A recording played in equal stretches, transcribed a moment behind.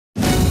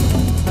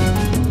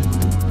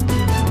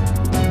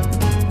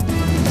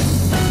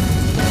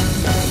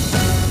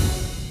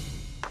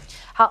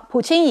好，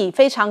普京以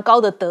非常高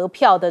的得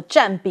票的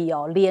占比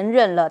连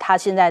任了他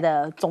现在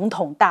的总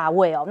统大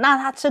位那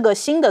他这个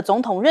新的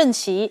总统任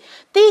期，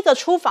第一个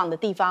出访的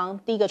地方，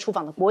第一个出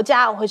访的国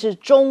家会是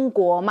中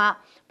国吗？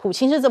普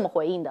京是这么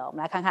回应的，我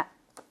们来看看。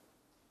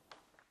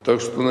Так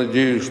что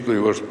надеюсь, что и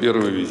ваш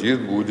первый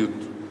визит будет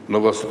на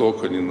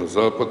восток, а не на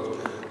запад.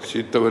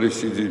 Товарищ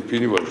Си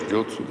Цзиньпинь вас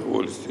ждет с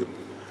удовольствием.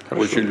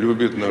 Очень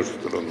любит нашу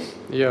страну.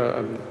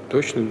 Я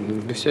точно,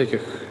 без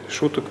всяких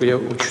шуток, я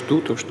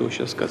учту то, что вы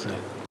сейчас сказали.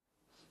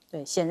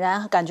 对，显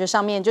然感觉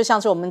上面就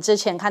像是我们之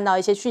前看到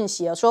一些讯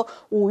息说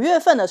5月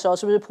份的时候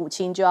是不是普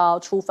京就要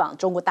出访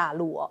中国大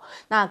陆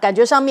那感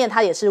觉上面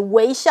他也是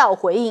微笑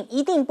回应，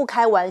一定不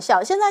开玩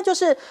笑。现在就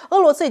是俄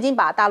罗斯已经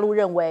把大陆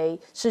认为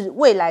是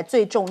未来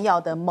最重要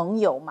的盟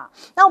友嘛。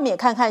那我们也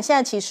看看现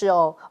在其实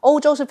欧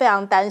洲是非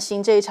常担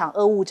心这一场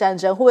俄乌战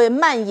争会不会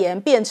蔓延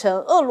变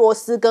成俄罗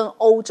斯跟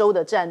欧洲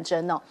的战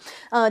争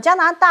加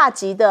拿大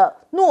籍的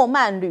诺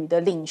曼旅的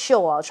领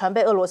袖传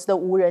被俄罗斯的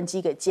无人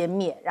机给歼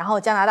灭，然后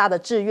加拿大的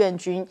志愿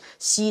军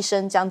牺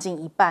牲将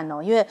近一半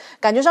因为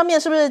感觉上面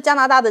是不是加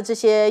拿大的这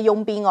些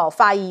佣兵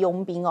法裔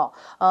佣兵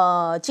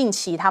近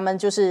期他们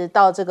就是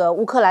到这个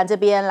乌克兰这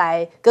边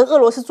来跟俄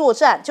罗斯作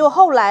战，就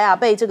后来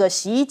被这个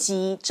袭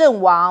击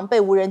阵亡，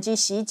被无人机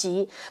袭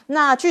击。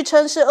那据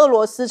称是俄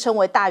罗斯称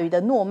为大鱼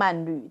的诺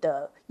曼旅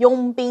的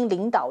佣兵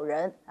领导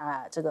人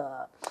这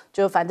个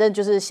就反正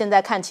就是现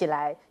在看起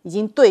来已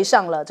经对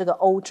上了这个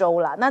欧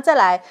洲了。那再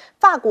来，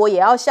法国也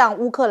要向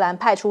乌克兰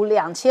派出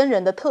2000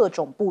人的特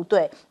种部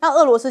队，那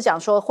俄罗斯讲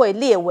说会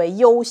列为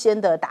优先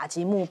的打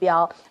击目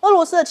标。俄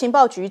罗斯的情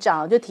报局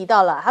长就提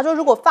到了，他说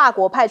如果法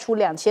国派出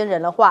2000人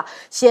的话，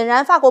显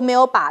然法国没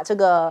有把这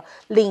个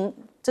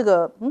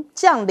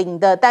将领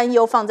的担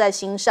忧放在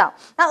心上。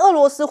那俄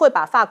罗斯会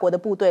把法国的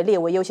部队列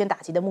为优先打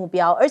击的目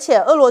标，而且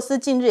俄罗斯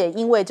近日也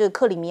因为这个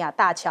克里米亚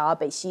大桥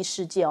北溪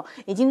事件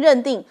已经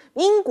认定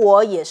英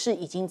国也是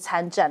已经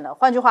参战了。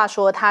换句话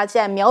说，他现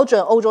在瞄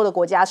准欧洲的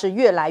国家是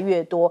越来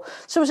越多，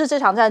是不是这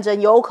场战争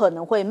有可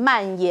能会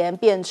蔓延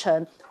变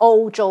成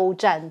欧洲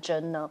战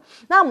争呢？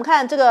那我们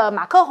看这个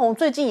马克宏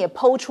最近也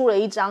抛出了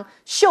一张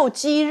秀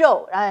肌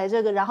肉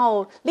然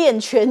后练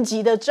拳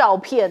击的照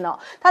片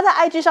他在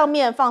IG 上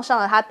面放上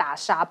了他打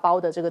沙包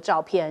的这个照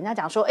片，人家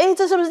讲说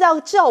这是不是叫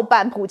叫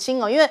板普京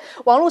因为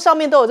网络上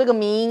面都有这个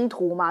迷因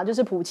图嘛，就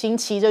是普京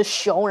骑着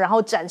熊然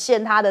后展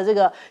现他的这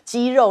个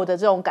肌肉的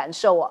这种感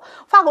受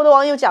法国的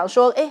网友讲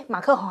说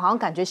马克宏好像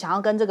感觉想要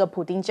跟这个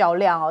普丁较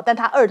量但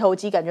他二头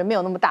肌感觉没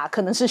有那么大，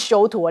可能是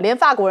修图连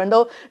法国人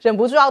都忍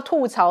不住要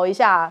吐槽一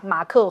下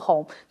马克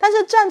宏。但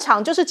是战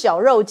场就是绞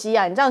肉机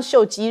你这样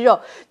秀肌肉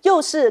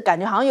又是感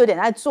觉好像有点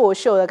在作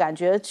秀的感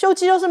觉，秀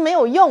肌肉是没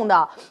有用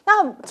的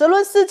那泽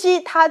伦斯基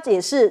他也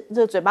是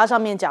这嘴巴上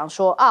面讲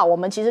说我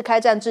们其实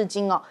开战至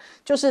今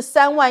就是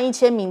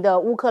31000名的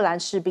乌克兰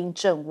士兵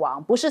阵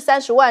亡，不是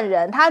30万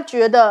人。他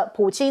觉得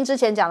普京之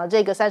前讲的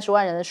这个30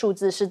万人的数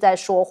字是在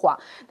说谎。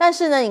但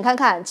是呢，你看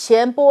看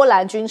前波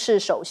兰军事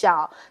首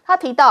相他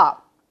提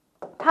到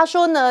他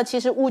说呢，其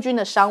实乌军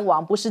的伤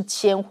亡不是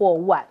千或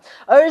万，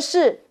而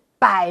是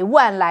100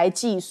万来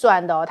计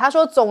算的他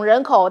说总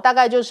人口大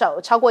概就是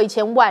超过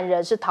1000万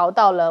人是逃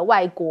到了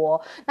外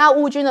国，那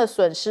乌军的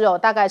损失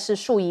大概是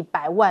数以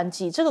百万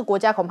计，这个国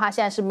家恐怕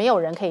现在是没有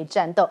人可以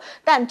战斗。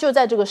但就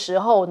在这个时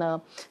候呢，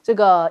这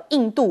个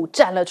印度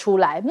站了出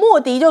来，莫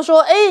迪就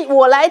说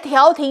我来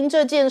调停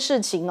这件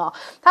事情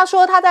他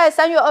说他在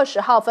3月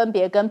20号分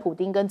别跟普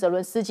丁跟泽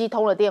伦斯基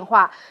通了电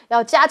话，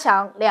要加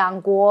强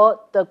两国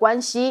的关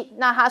系。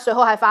那他随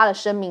后还发了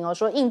声明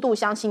说印度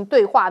相信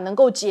对话能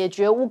够解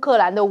决乌克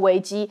兰的危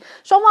机，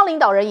双方领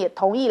导人也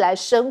同意来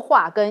深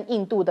化跟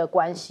印度的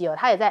关系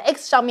他也在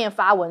X 上面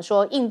发文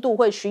说印度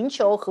会寻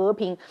求和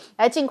平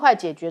来尽快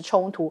解决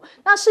冲突。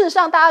那事实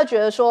上大家觉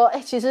得说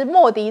其实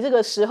莫迪这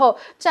个时候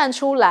站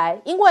出来，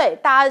因为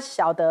大家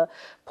晓得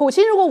普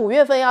京如果5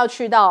月份要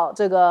去到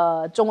这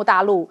个中国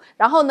大陆，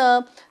然后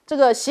呢这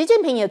个习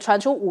近平也传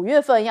出5月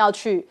份要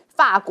去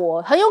法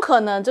国，很有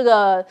可能这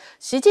个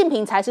习近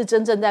平才是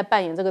真正在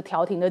扮演这个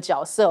调停的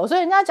角色所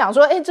以人家讲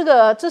说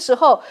这时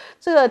候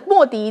这个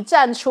莫迪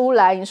站出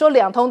来，你说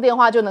2通电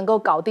话就能够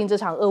搞定这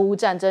场俄乌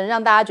战争，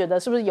让大家觉得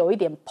是不是有一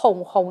点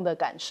碰轰的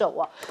感受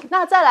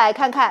那再来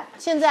看看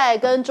现在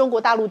跟中国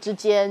大陆之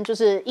间，就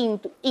是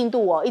印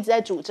度一直在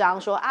主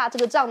张说这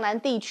个藏南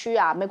地区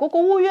美国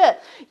国务院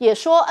也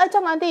说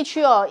藏南地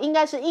区应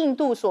该是印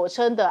度所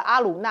称的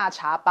阿鲁纳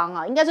查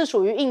邦应该是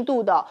属于印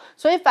度的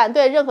所以反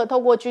对任何透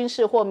过军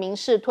事或民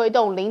事推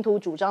动领土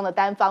主张的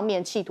单方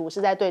面企图，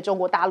是在对中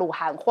国大陆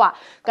喊话。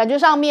感觉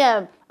上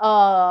面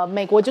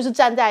美国就是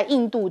站在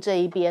印度这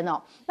一边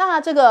那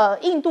这个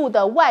印度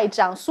的外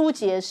长苏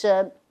杰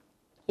生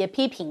也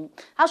批评，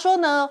他说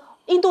呢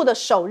印度的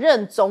首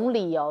任总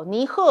理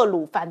尼赫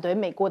鲁反对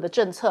美国的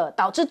政策，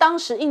导致当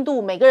时印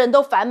度每个人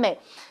都反美。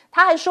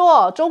他还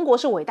说中国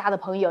是伟大的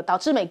朋友，导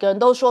致每个人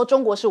都说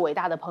中国是伟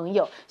大的朋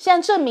友。现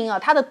在证明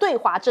他的对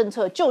华政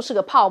策就是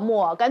个泡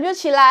沫，感觉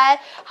起来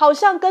好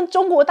像跟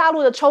中国大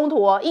陆的冲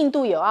突印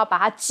度有要把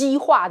它激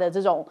化的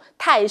这种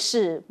态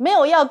势，没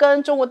有要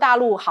跟中国大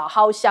陆好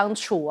好相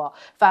处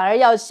反而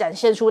要展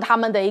现出他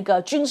们的一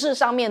个军事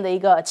上面的一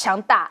个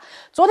强大。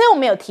昨天我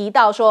们有提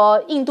到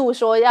说，印度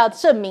说要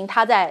证明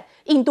他在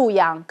印度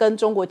洋跟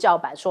中国叫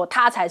板，说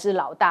他才是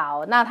老大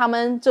那他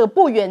们这个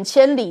不远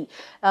千里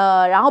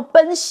然后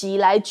奔袭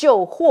来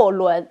救货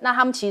轮，那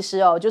他们其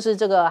实就是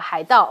这个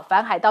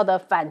反海盗的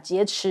反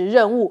劫持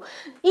任务。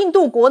印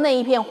度国内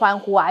一片欢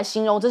呼还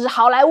形容这是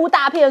好莱坞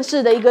大片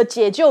式的一个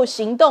解救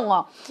行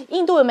动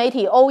印度的媒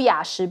体《欧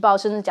亚时报》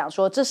甚至讲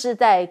说，这是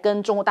在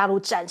跟中国大陆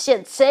展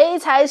现谁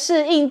才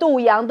是印度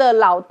洋的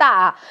老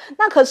大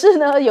那可是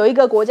呢，有一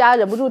个国家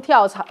忍不住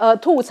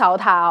吐槽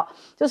他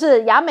就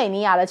是亚美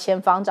尼亚的前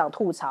防长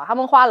吐槽，他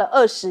们花了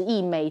20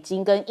亿美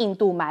金跟印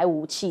度买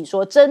武器，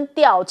说真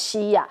掉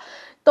漆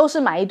都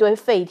是买一堆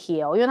废铁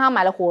因为他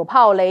买了火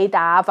炮、雷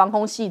达、防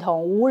空系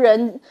统、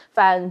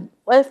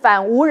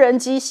反无人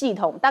机系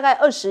统，大概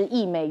20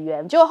亿美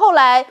元。结果后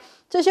来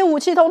这些武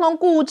器通通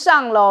故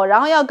障了，然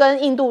后要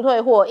跟印度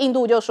退货，印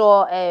度就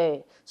说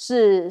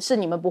是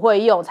你们不会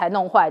用才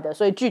弄坏的，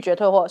所以拒绝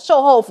退货，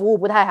售后服务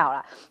不太好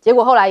啦。结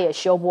果后来也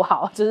修不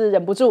好，就是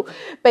忍不住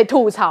被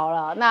吐槽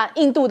了。那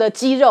印度的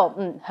肌肉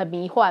很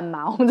迷幻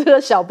嘛，我们这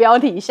个小标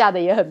题下的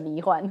也很迷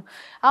幻。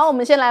好，我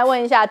们先来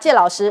问一下介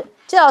老师，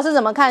介老师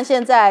怎么看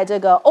现在这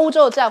个欧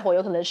洲战火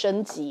有可能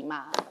升级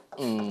嘛？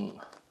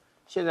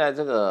现在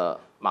这个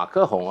马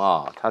克宏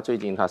他最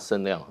近他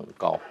声量很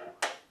高，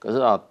可是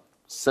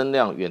声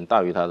量远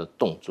大于他的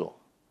动作。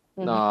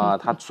那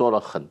他说了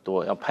很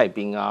多要派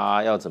兵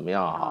要怎么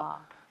样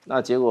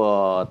那结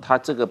果他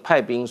这个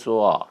派兵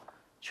说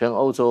全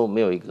欧洲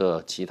没有一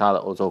个其他的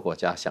欧洲国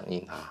家响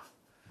应他，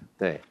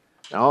对。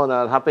然后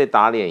呢，他被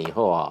打脸以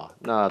后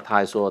那他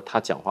还说他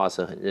讲话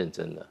是很认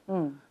真的，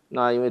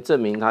那因为证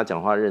明他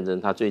讲话认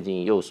真，他最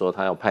近又说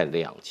他要派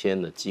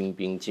2000的精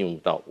兵进入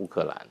到乌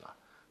克兰了，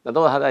那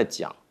都是他在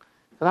讲。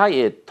可他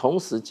也同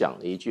时讲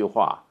了一句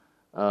话，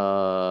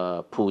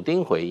普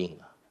丁回应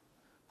了，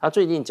他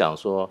最近讲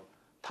说，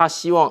他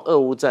希望俄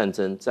乌战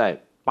争在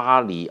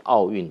巴黎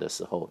奥运的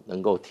时候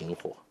能够停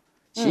火，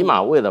起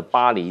码为了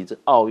巴黎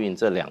奥运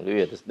这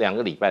2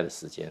个礼拜的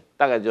时间，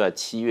大概就在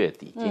7月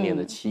底，今年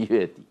的7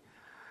月底。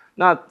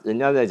那人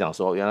家在讲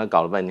说，原来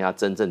搞了半天，他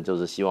真正就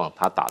是希望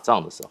他打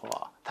仗的时候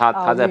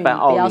他在办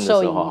奥运的时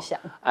候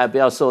不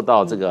要受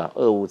到这个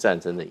俄乌战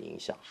争的影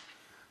响。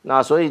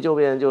那所以就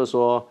变成就是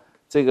说，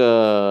这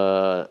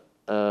个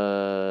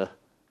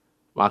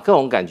马克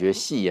宏感觉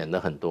戏演了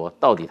很多，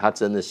到底他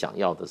真的想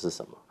要的是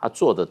什么？他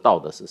做得到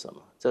的是什么？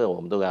这个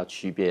我们都要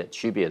区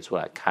别出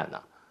来看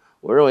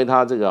我认为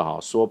他这个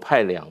说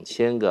派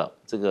2000个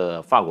这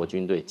个法国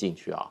军队进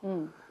去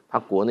他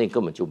国内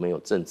根本就没有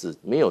政治，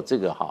没有这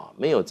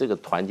个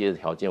团结的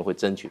条件会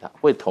争取他，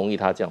会同意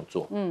他这样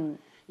做。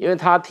因为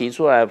他提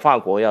出来法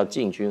国要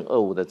进军俄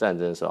乌的战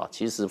争的时候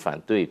其实反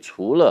对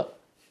除了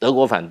德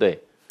国反对，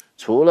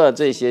除了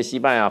这些西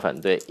班牙反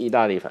对、意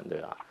大利反对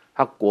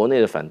他国内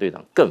的反对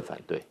党更反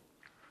对，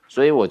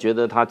所以我觉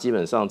得他基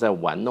本上在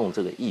玩弄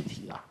这个议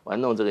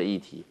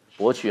题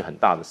博取很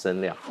大的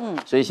声量。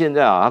所以现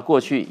在他过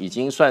去已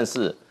经算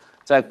是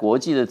在国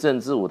际的政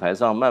治舞台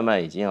上慢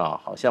慢已经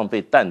好像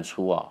被淡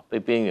出被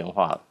边缘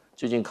化了。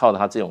最近靠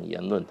他这种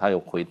言论，他又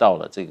回到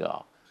了这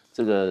个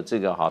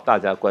大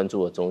家关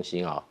注的中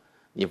心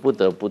你不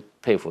得不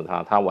佩服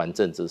他玩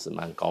政治是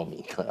蛮高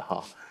明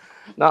的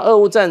那俄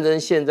乌战争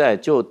现在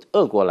就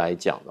俄国来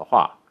讲的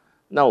话，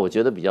那我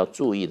觉得比较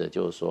注意的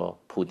就是说，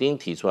普丁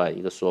提出来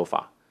一个说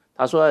法，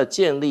他说要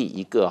建立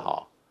一个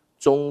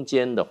中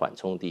间的缓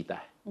冲地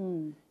带。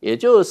也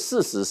就是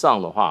事实上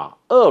的话，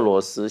俄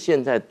罗斯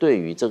现在对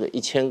于这个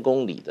1000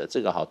公里的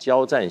这个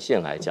交战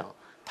线来讲，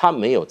他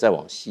没有再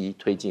往西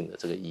推进的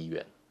这个意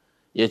愿，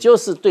也就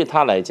是对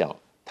他来讲，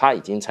他已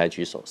经采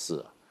取守势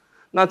了。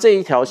那这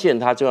一条线，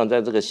他就要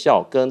在这个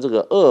跟这个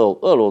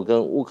俄罗跟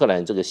乌克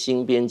兰这个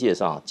新边界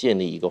上建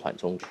立一个缓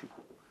冲区。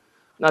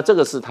那这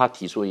个是他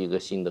提出一个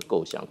新的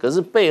构想，可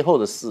是背后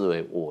的思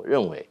维，我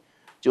认为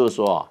就是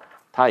说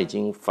他已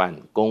经反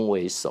攻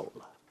为守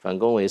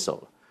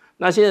了。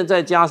那现在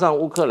再加上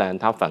乌克兰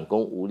他反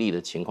攻无力的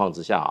情况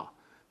之下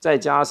再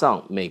加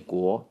上美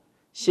国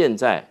现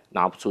在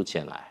拿不出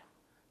钱来，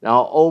然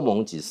后欧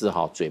盟几次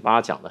嘴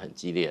巴讲得很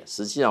激烈，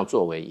实际上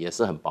作为也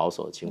是很保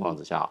守的情况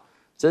之下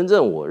真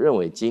正我认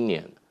为今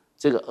年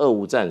这个俄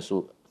乌战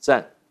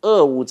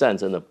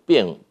争的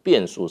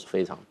变数是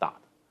非常大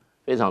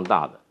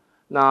的。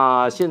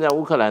那现在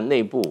乌克兰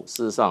内部，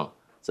事实上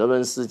泽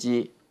伦斯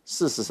基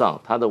事实上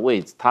他的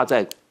位置，他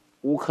在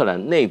乌克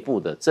兰内部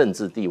的政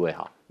治地位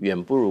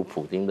远不如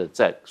普丁的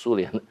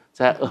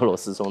在俄罗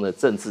斯中的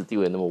政治地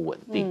位那么稳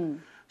定，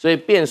所以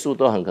变数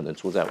都很可能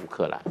出在乌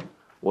克兰。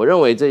我认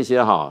为这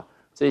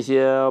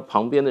些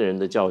旁边的人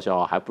的叫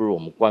嚣还不如我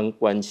们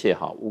关切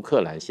乌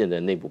克兰现在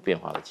内部变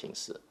化的情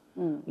势。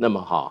那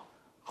么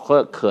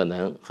很可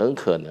能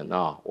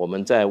我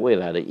们在未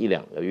来的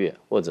1-2个月，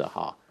或者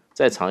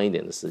再长一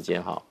点的时间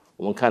哈，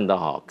我们看到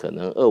哈，可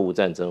能俄乌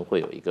战争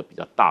会有一个比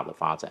较大的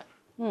发展。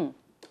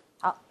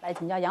好，来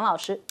请教杨老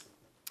师。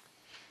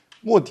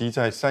莫迪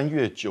在3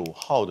月9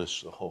号的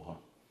时候哈，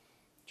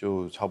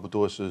就差不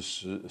多是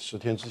十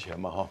天之前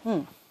嘛哈，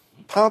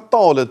他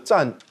到了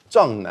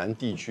藏南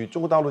地区，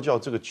中国大陆叫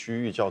这个区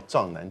域叫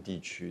藏南地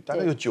区，大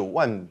概有9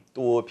万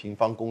多平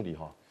方公里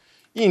哈。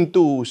印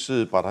度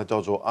是把它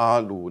叫做阿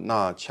鲁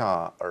纳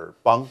恰尔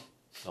邦，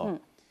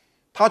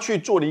他去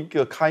做了一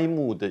个开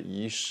幕的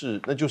仪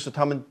式，那就是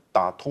他们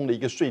打通了一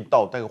个隧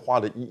道，大概花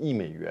了1亿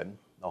美元，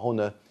然后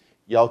呢，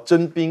也要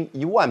征兵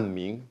1万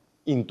名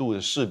印度的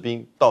士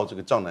兵到这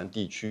个藏南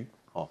地区。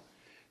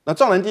那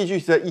藏南地区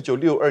是在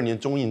1962年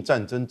中印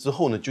战争之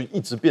后呢，就一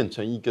直变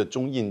成一个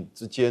中印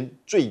之间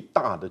最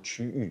大的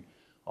区域，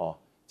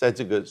在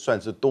这个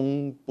算是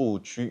东部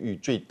区域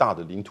最大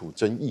的领土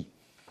争议。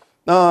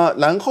那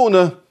然后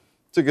呢，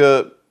这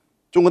个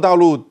中国大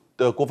陆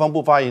的国防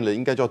部发言人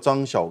应该叫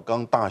张小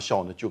刚大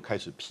校呢，就开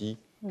始批，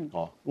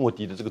莫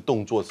迪的这个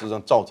动作事实上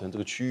造成这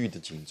个区域的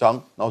紧张，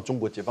然后中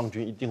国解放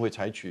军一定会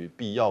采取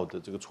必要的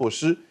这个措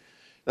施。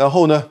然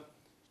后呢，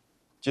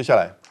接下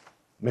来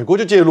美国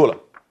就介入了。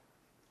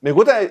美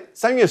国在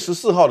3月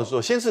14号的时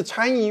候，先是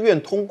参议院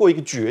通过一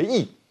个决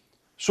议，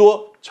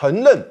说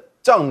承认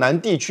藏南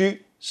地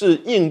区是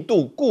印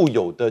度固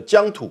有的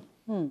疆土，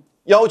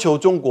要求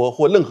中国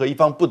或任何一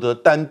方不得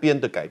单边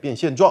的改变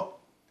现状。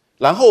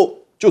然后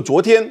就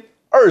昨天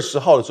20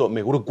号的时候，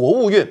美国的国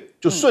务院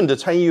就顺着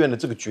参议院的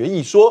这个决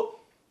议说，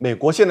美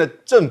国现在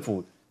政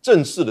府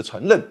正式的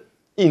承认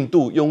印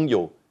度拥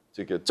有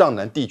这个藏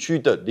南地区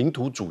的领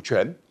土主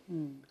权。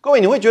各位，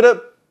你会觉得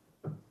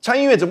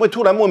参议院怎么会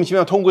突然莫名其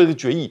妙通过一个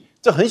决议？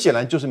这很显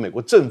然就是美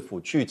国政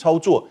府去操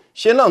作，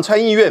先让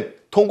参议院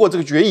通过这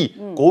个决议，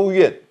国务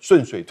院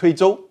顺水推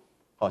舟。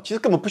其实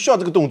根本不需要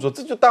这个动作，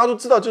这就大家都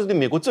知道，就是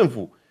美国政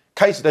府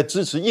开始在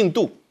支持印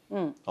度。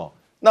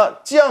那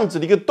这样子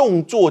的一个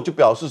动作就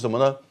表示什么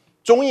呢？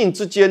中印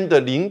之间的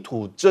领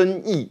土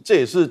争议，这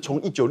也是从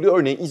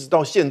1962年一直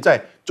到现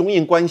在，中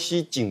印关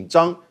系紧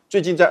张。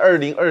最近在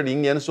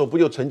2020年的时候，不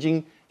就曾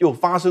经又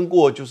发生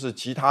过就是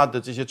其他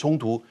的这些冲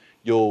突，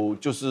有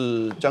就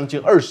是将近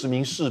20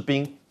名士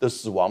兵的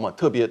死亡嘛，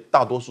特别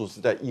大多数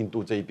是在印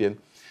度这一边。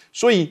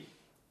所以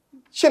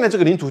现在这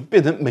个领土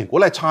变成美国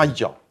来插一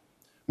脚。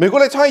美国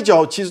来插一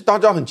脚，其实大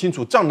家很清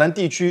楚，藏南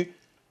地区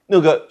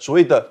那个所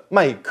谓的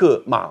麦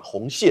克马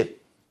洪线，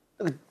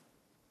那个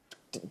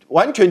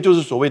完全就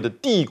是所谓的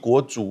帝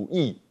国主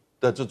义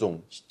的这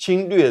种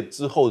侵略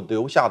之后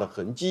留下的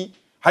痕迹，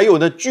还有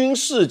呢军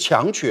事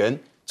强权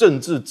政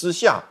治之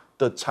下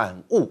的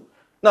产物。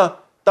那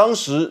当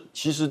时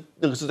其实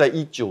那个是在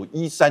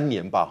1913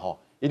年吧，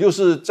也就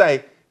是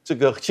在这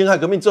个辛亥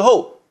革命之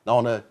后，然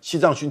后呢西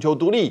藏寻求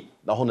独立，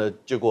然后呢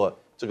结果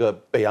这个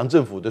北洋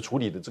政府的处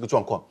理的这个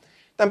状况。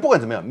但不管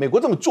怎么样，美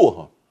国这么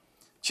做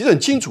其实很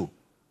清楚，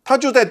他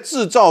就在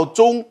制造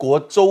中国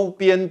周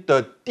边的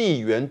地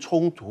缘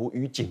冲突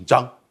与紧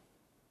张。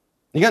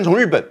你看，从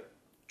日本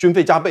军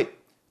费加倍，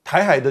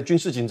台海的军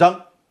事紧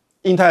张，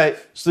印太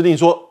司令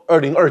说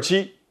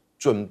2027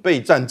准备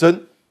战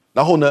争，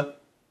然后呢，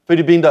菲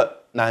律宾的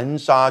南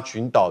沙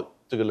群岛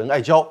这个仁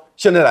爱礁，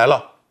现在来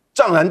了，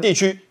藏南地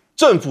区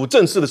政府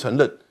正式的承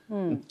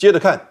认。接着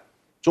看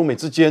中美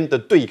之间的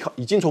对抗，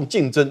已经从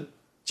竞争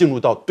进入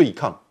到对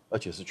抗。而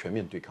且是全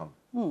面对抗。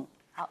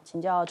好，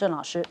请教郑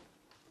老师。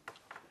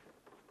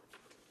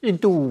印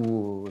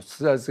度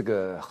实在是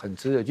个很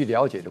值得去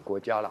了解的国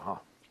家了哈。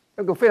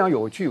那个非常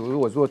有趣。如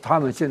果说他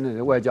们现在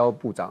的外交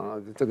部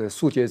长这个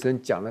苏杰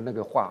生讲的那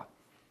个话，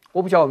我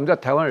不晓得我们在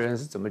台湾人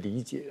是怎么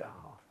理解的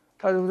哈。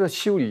他说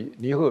修理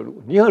尼赫鲁，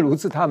尼赫鲁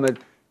是他们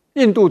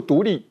印度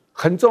独立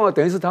很重要，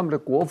等于是他们的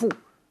国父。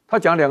他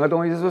讲2个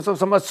东西，说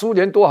什么苏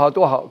联多好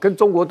多好，跟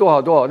中国多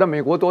好多好，那美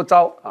国多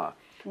糟啊，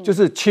就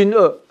是亲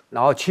俄。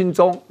然后亲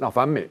中，然后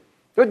反美，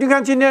所以你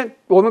看今天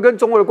我们跟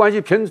中国的关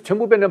系全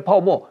部变成泡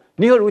沫。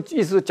尼赫鲁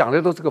意思讲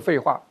的都是个废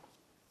话。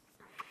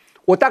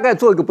我大概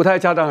做一个不太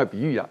恰当的比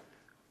喻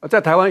在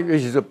台湾尤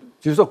其是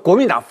比如说国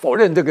民党否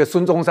认这个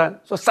孙中山，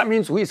说三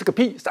民主义是个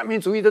屁，三民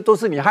主义的都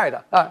是你害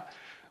的啊，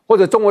或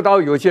者中国大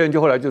陆有些人就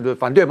后来就是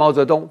反对毛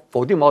泽东，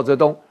否定毛泽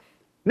东，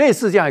类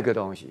似这样一个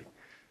东西。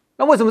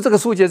那为什么这个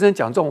苏杰生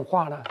讲这种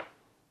话呢？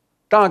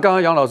当然，刚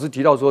刚杨老师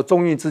提到说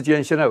中印之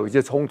间现在有一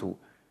些冲突。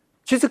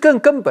其实更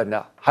根本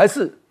的还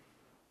是，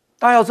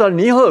大家要知道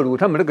尼赫鲁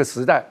他们那个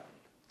时代，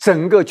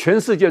整个全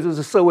世界就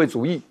是社会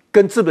主义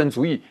跟资本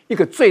主义一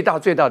个最大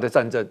的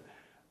战争。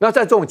那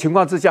在这种情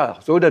况之下，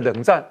所谓的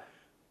冷战，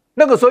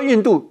那个时候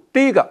印度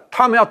第一个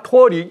他们要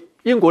脱离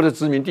英国的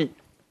殖民地，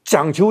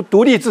讲求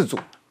独立自主，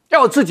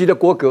要有自己的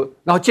国格，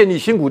然后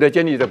辛苦的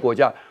建立的国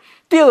家。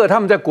第二个，他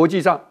们在国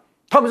际上，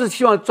他们是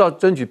希望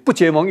争取不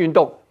结盟运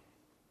动，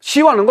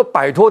希望能够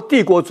摆脱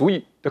帝国主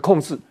义的控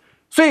制。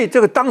所以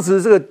这个当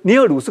时这个尼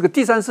赫鲁是个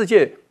第3世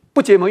界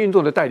不结盟运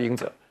动的带领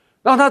者，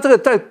然后他这个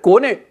在国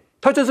内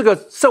他就是个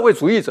社会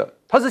主义者，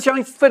他是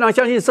非常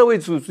相信社会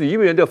主义里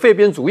面的废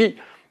边主义，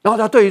然后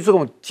他对于这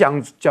种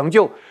讲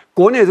究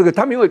国内这个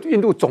他们因为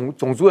印度种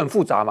族很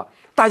复杂嘛，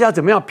大家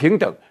怎么样平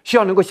等，希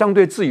望能够相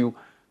对自由。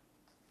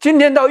今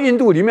天到印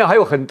度里面还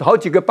有好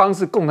几个邦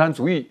是共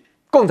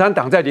产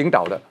党在领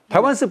导的，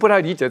台湾是不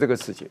太理解这个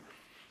事情。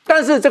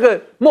但是这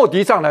个莫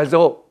迪上来之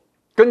后，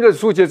跟着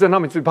苏杰生他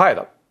们去派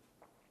了，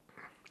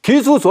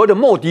提出所谓的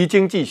莫迪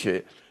经济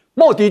学。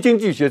莫迪经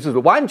济学是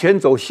完全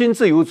走新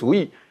自由主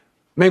义，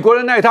美国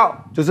人那一套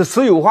就是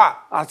私有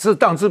化啊，是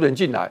让资本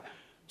进来。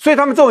所以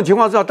他们这种情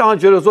况之下，当然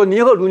觉得说尼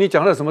赫鲁你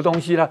讲了什么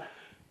东西呢？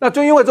那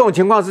就因为这种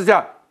情况之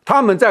下，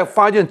他们在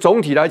发现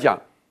总体来讲，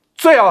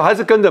最好还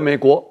是跟着美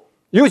国，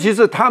尤其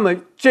是他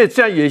们现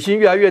在野心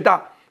越来越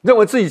大，认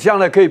为自己将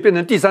来可以变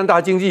成第3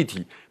大经济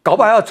体，搞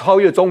不好还要超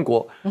越中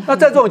国。那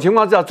在这种情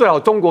况之下，最好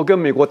中国跟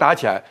美国打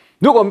起来。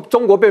如果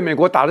中国被美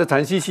国打得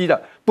惨兮兮的，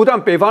不但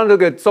北方这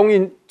个中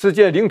印之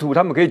间的领土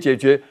他们可以解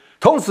决，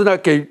同时呢，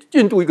给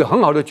印度一个很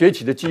好的崛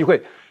起的机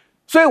会。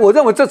所以我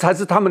认为这才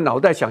是他们脑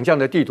袋想象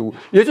的地图。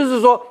也就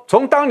是说，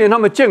从当年他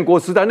们建国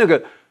时代那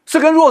个是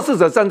跟弱势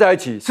者站在一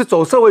起，是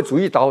走社会主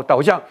义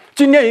导向，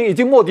今天已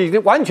经莫迪已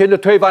经完全的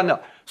推翻了。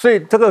所以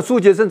这个苏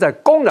杰生在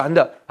公然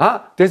的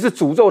等于是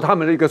诅咒他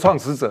们的一个创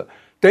始者，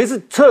等于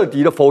是彻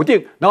底的否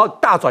定，然后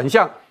大转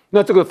向。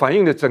那这个反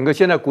映了整个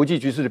现在国际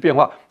局势的变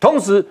化。同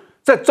时，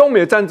在中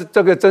美争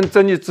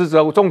议之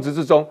中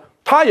之中，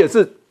他也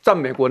是站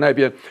美国那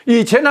边。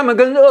以前他们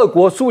跟俄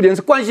国、苏联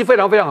是关系非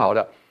常非常好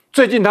的，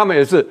最近他们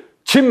也是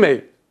亲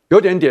美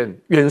有点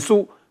远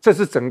疏，这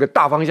是整个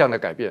大方向的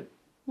改变。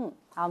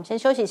好，我们先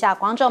休息一下，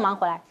广州马上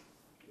回来。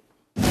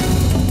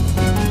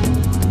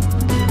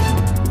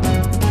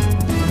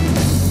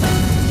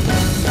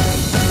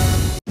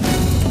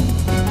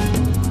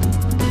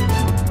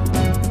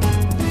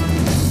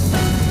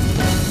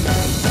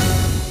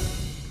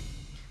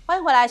欢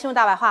迎回来，新闻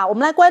大白话。我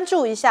们来关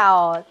注一下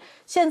哦。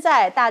现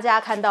在大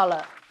家看到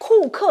了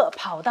库克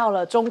跑到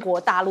了中国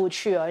大陆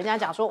去了，人家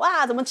讲说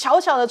哇，怎么巧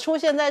巧的出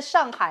现在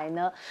上海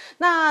呢？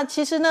那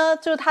其实呢，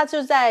他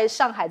就在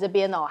上海这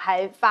边哦，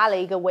还发了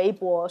一个微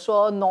博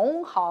说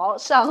农好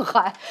上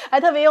海，还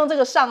特别用这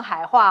个上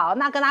海话哦。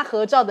那跟他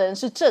合照的人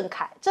是郑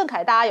恺，郑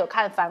恺大家有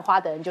看《繁花》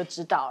的人就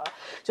知道了，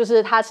就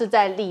是他是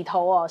在里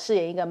头哦饰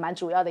演一个蛮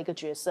主要的一个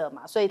角色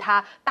嘛，所以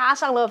他搭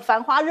上了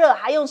繁花热，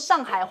还用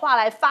上海话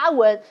来发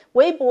文，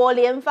微博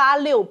连发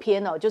6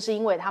篇哦，就是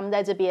因为他们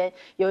在这边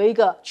有一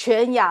个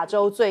全亚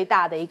洲最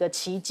大的一个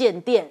旗舰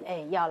店，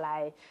要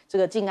来这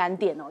个静安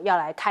店哦，要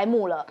来开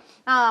幕了。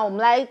那我们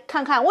来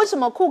看看为什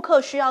么库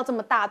克需要这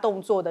么大动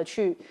作的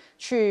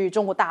去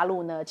中国大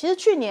陆呢？其实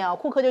去年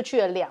库克就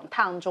去了2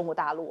趟中国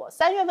大陆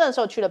3月份的时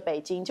候去了北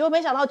京，结果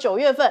没想到9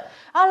月份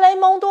雷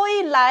蒙多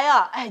一来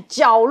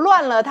搅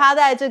乱了他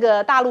在这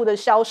个大陆的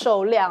销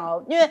售量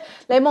哦，因为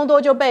雷蒙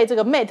多就被这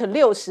个 Mate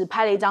 60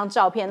拍了一张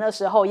照片，那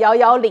时候遥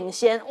遥领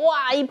先，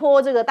哇，一波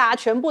这个大家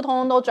全部通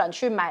通都转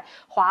去买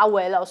华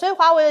为了，所以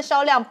华为的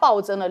销量暴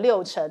增了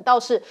60%，倒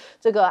是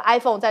这个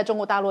iPhone 在中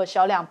国大陆的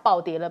销量暴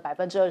跌了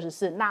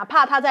24%，哪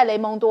怕他在雷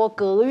蒙多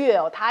隔月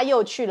他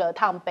又去了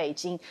趟北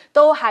京，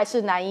都还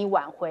是难以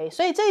挽回。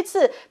所以这一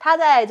次他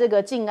在这个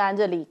静安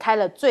这里开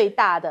了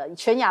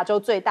全亚洲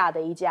最大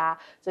的一家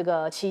这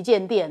个旗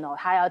舰店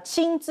他要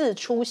亲自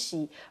出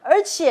席，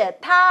而且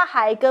他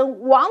还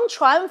跟王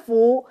传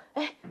福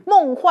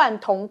梦幻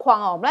同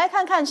框我们来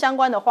看看相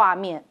关的画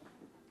面。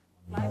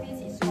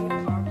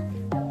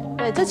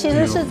对，这其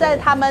实是在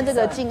他们这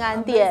个静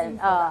安店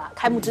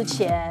开幕之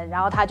前，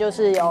然后他就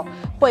是有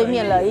会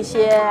面了一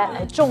些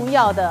重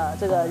要的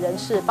这个人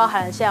士，包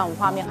含现在我们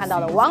画面看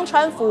到的王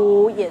传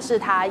福，也是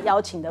他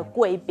邀请的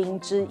贵宾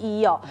之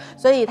一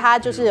所以他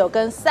就是有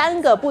跟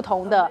3个不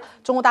同的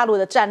中国大陆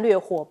的战略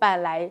伙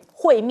伴来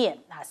会面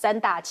3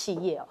大企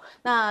业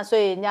那所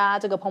以人家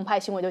这个澎湃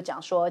新闻就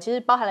讲说，其实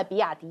包含了比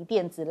亚迪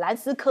电子、蓝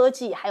思科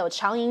技，还有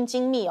长盈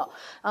精密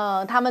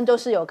他们都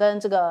是有跟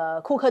这个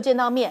库克见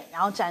到面，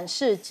然后展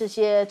示这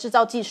些制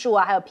造技术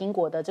还有苹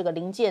果的这个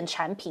零件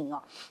产品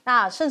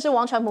那甚至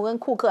王传福跟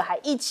库克还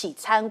一起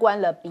参观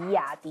了比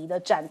亚迪的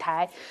展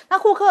台。那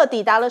库克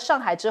抵达了上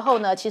海之后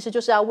呢，其实就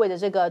是要为了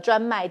这个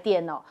专卖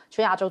店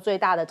全亚洲最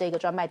大的这个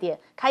专卖店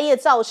开业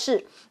造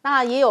势。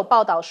那也有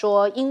报道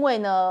说，因为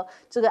呢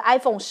这个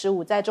iPhone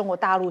 15在中国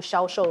大陆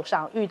销售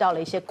上遇到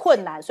了一些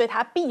困难，所以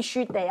他必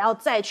须得要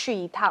再去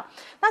一趟。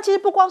那其实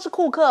不光是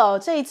库克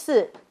这一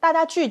次大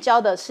家聚焦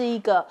的是一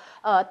个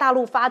大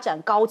陆发展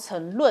高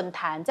层论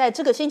坛，在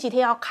这个星期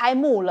天要开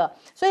幕了，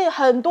所以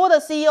很多的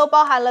CEO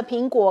包含了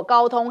苹果、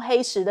高通、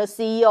黑石的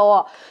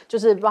CEO 就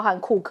是包含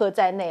库克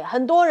在内，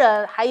很多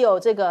人还有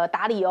这个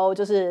达里欧，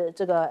就是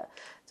这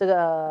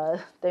个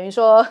等于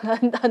说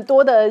很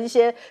多的一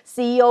些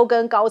CEO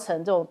跟高层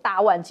这种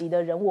大腕级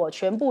的人物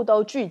全部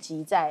都聚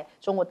集在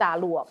中国大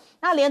陆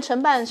那连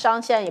承办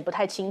商现在也不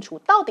太清楚，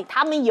到底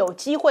他们有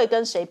机会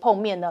跟谁碰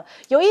面呢？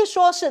有一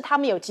说是他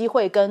们有机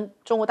会跟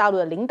中国大陆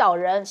的领导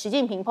人习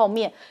近平碰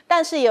面，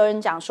但是也有人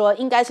讲说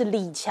应该是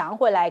李强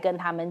会来跟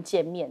他们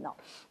见面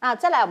那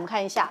再来我们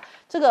看一下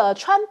这个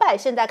川拜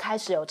现在开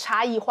始有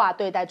差异化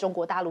对待中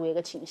国大陆的一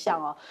个倾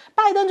向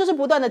拜登就是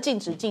不断的禁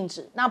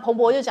止，那彭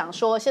博就讲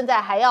说现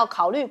在还要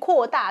考虑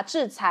扩大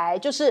制裁，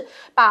就是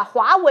把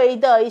华为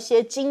的一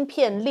些晶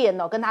片链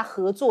跟他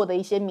合作的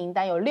一些名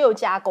单有6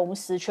家公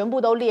司全部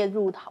都列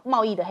入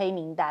贸易的黑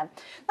名单。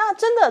那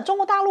真的中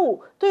国大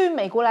陆对于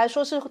美国来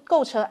说是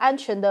构成安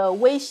全的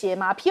威胁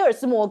吗？皮尔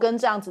斯摩根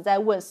这样子在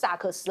问萨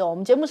克斯我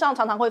们节目上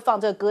常常会放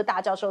这个戈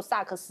大教授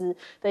萨克斯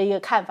的一个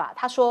看法，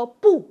他说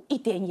不，一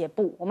点也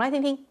不。我们来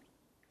听听。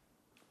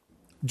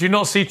Do you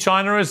not see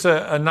China as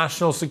a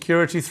national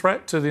security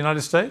threat to the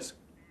United States?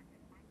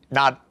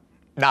 Not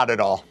at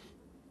all.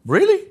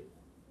 Really?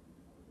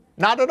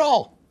 Not at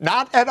all.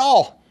 Not at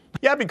all.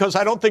 Yeah, because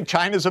I don't think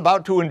China's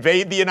about to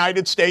invade the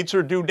United States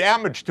or do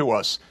damage to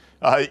us.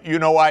 I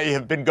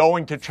have been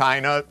going to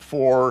China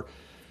for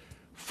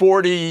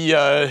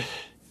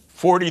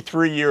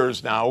 43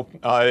 years now,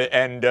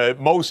 and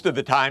most of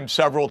the time,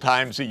 several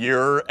times a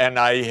year, and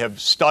I have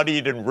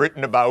studied and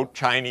written about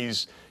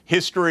Chinese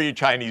history,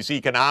 Chinese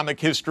economic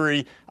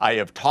history. I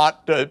have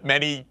taught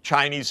many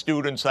Chinese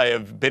students. I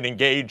have been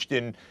engaged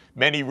in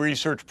many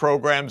research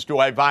programs. Do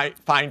I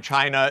find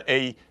China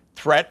a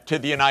threat to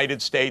the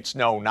United States?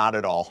 No, not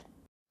at all.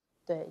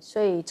 对，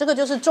所以这个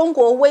就是中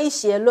国威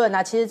胁论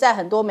啊。其实，在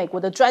很多美国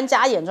的专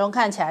家眼中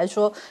看起来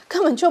说，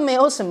根本就没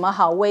有什么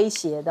好威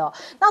胁的。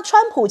那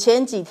川普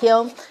前几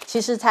天其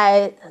实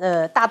才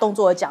大动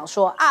作讲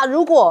说啊，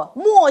如果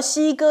墨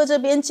西哥这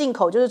边进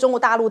口，就是中国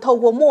大陆透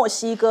过墨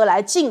西哥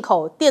来进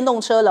口电动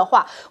车的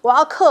话，我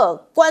要课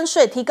关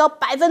税提高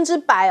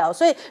100%哦。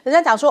所以人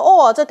家讲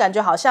说，这感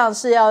觉好像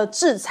是要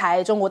制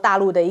裁中国大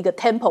陆的一个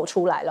tempo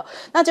出来了。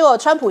那结果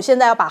川普现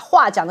在要把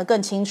话讲得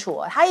更清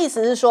楚他意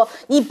思是说，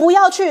你不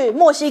要去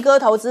墨西哥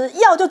投资，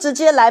要就直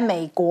接来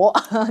美国，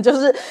就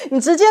是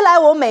你直接来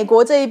我美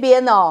国这一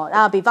边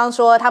那比方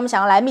说他们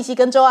想要来密西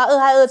根州啊、俄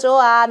亥俄州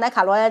啊、南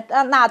卡罗来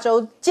纳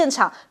州建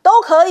厂都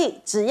可以，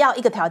只要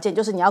一个条件，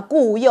就是你要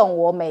雇用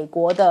我美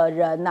国的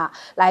人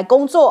来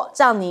工作，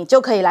这样你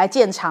就可以来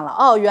建厂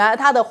了。原来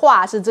他的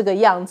话是这个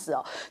样子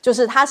就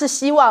是他是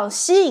希望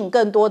吸引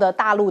更多的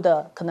大陆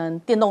的可能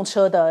电动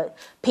车的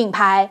品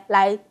牌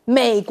来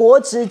美国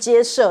直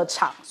接设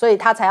厂，所以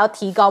他才要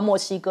提高墨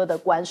西哥的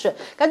关税。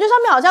感觉上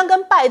面好像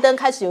跟拜登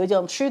开始有一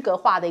种区隔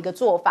化的一个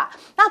做法。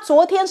那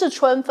昨天是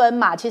春分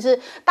嘛，其实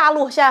大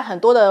陆现在很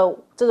多的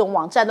这种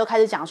网站都开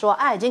始讲说，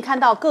已经看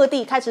到各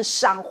地开始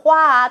赏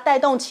花带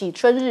动起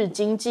春日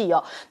经济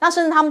那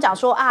甚至他们讲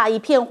说一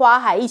片花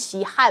海一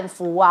袭汉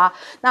服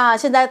那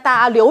现在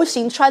大家流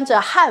行穿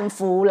着汉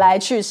服来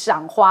去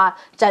赏花，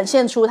展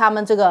现出他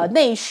们这个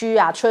内需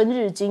春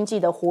日经济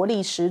的活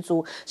力十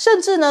足。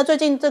甚至呢，最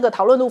近这个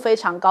讨论度非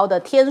常高的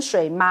天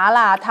水麻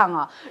辣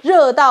烫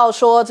热到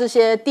说这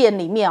些店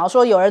里面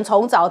说有人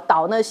从早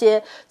倒那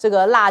些这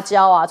个辣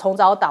椒从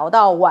早倒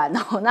到晚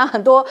那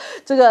很多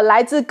这个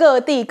来自各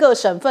地各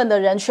省份的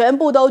人全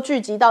部都聚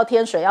集到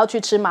天水要去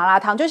吃麻辣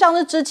烫，就像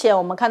是之前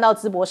我们看到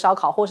淄博烧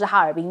烤或是哈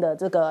尔滨的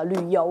这个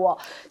旅游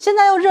现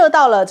在又热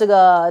到了这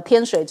个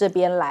天水这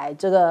边来，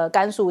这个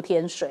甘肃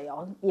天水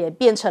也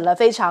变成了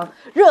非常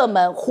热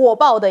门火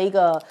爆的一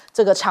个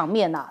这个场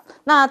面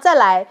那再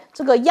来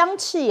这个央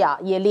企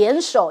也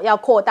联手要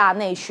扩大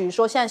内需，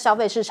说现在消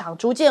费市场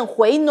逐渐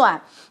回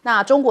暖。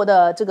那中国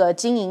的这个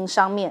经营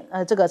上面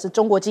这个是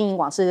中国经营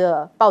网是这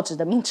个报纸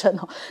的名称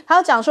他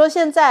要讲说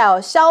现在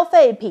消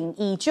费品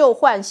以旧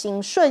换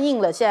新，顺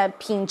应了现在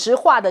品质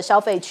化的消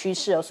费趋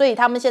势所以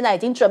他们现在已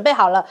经准备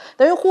好了，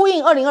等于呼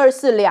应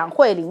2024两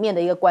会里面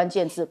的一个关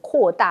键字，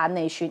扩大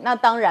内需。那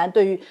当然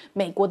对于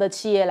美国的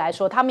企业来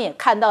说，他们也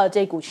看到了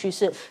这股趋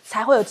势，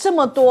才会有这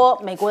么多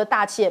美国的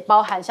大企业，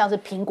包含像是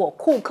苹果、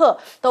库克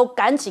都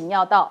赶紧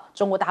要到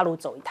中国大陆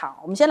走一趟。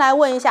我们先来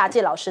问一下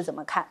介老师怎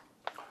么看。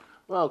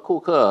那库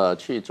克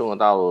去中国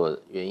大陆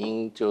原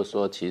因就是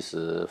说，其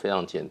实非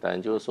常简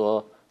单，就是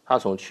说他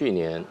从去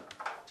年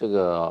这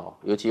个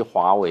尤其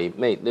华为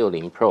Mate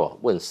 60 Pro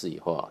问世以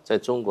后在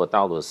中国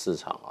大陆的市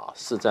场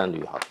市占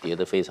率跌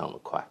得非常的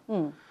快，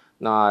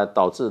那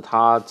导致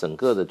它整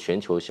个的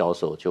全球销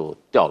售就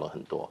掉了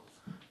很多，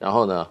然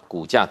后呢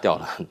股价掉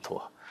了很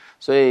多，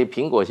所以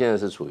苹果现在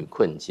是处于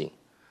困境。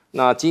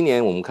那今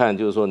年我们看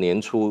就是说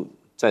年初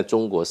在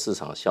中国市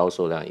场销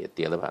售量也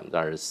跌了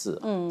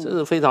24%，这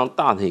是非常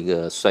大的一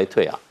个衰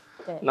退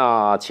对，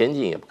那前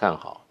景也不看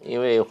好，因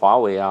为华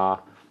为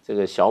这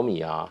个小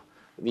米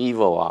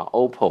vivo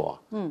OPPO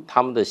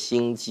他们的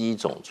新机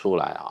种出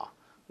来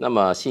那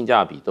么性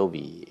价比都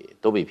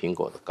比苹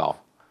果的高。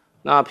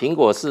那苹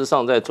果事实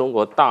上在中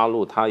国大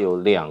陆它有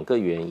2个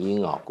原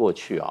因过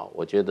去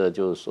我觉得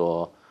就是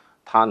说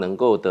它能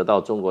够得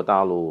到中国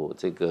大陆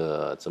这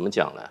个怎么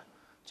讲呢？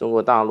中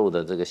国大陆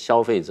的这个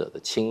消费者的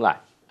青睐。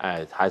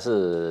还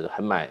是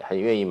很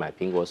愿意买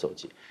苹果手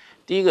机。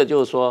第一个就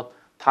是说，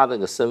它这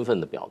个身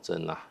份的表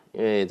征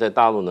因为在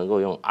大陆能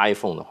够用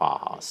iPhone 的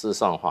话事实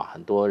上的话，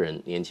很多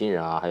人年轻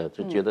人还有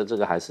就觉得这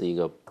个还是一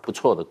个不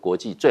错的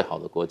最好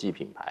的国际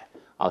品牌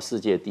世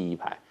界第一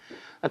牌。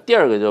那第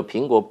二个就是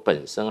苹果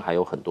本身还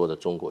有很多的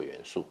中国元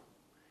素，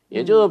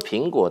也就是说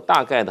苹果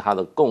大概的它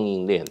的供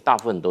应链大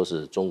部分都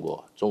是中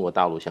国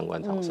大陆相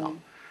关厂商，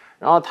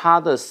然后它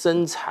的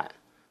生产、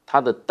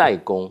它的代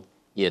工。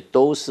也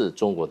都是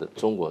中国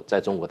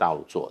在中国大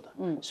陆做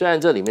的。虽然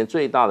这里面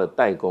最大的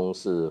代工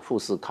是富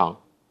士康，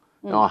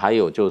然后还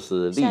有就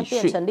是立现在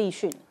变讯，成立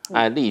讯，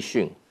立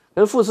讯，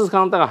可是富士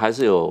康大概还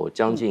是有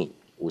将近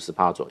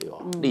50%左右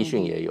啊，立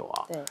讯也有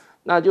啊。对，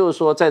那就是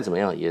说再怎么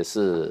样也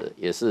是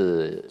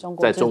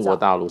在中国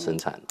大陆生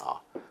产的啊。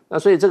那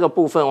所以这个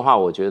部分的话，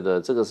我觉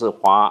得这个是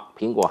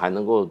苹果还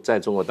能够在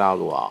中国大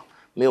陆啊，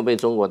没有被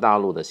中国大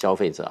陆的消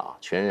费者啊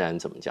全然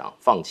怎么讲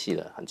放弃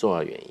的很重要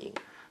的原因。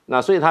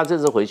那所以他这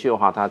次回去的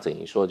话，他等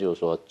于说就是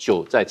说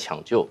在抢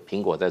救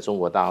苹果在中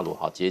国大陆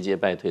节节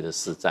败退的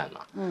市占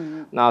嘛。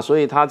那所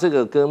以他这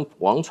个跟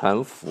王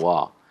传福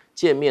啊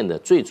见面的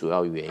最主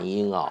要原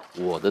因啊，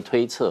我的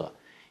推测，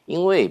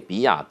因为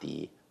比亚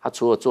迪他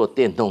除了做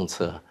电动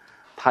车，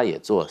他也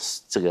做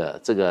这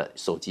个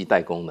手机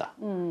代工的，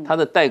他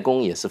的代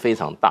工也是非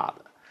常大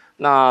的。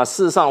那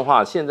事实上的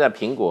话，现在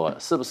苹果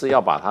是不是要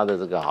把它的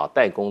这个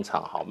代工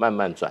厂慢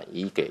慢转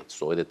移给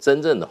所谓的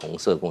真正的红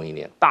色供应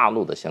链，大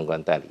陆的相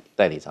关代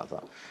理厂商？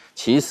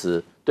其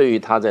实对于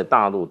他在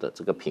大陆的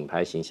这个品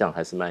牌形象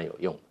还是蛮有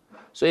用的。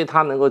所以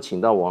他能够请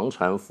到王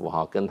传福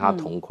跟他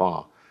同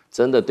框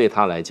真的对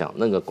他来讲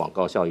那个广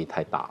告效益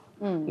太大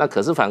了。那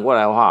可是反过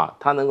来的话，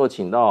他能够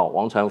请到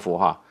王传福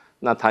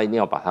那他一定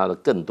要把他的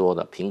更多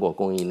的苹果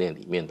供应链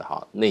里面的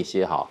那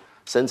些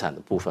生产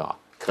的部分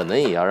可能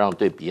也要让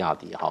对比亚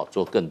迪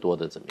做更多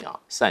的怎么样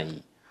善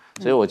意。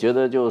所以我觉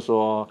得就是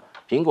说，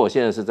苹果现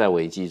在是在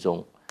危机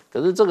中，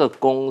可是这个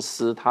公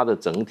司它的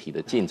整体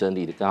的竞争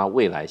力跟它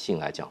未来性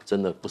来讲，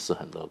真的不是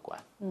很乐观，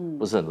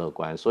不是很乐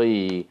观。所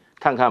以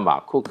看看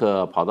吧，库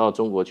克跑到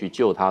中国去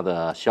救它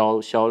的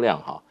销量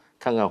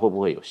看看会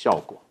不会有效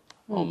果，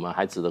我们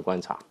还值得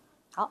观察。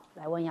好，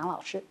来问杨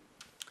老师。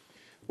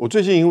我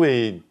最近因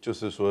为就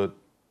是说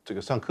这个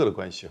上课的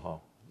关系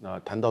那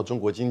谈到中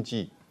国经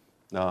济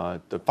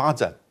的发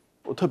展，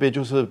我特别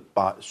就是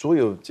把所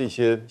有这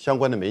些相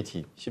关的媒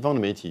体，西方的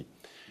媒体，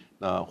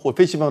或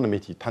非西方的媒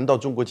体，谈到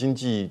中国经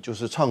济就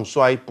是唱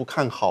衰、不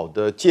看好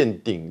的、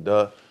见顶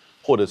的，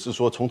或者是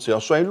说从此要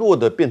衰落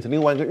的，变成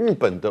另外一个日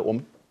本的，我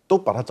们都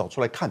把它找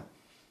出来看。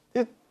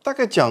因为大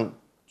概讲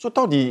说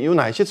到底有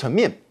哪一些层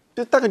面，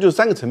就大概就是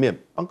3个层面，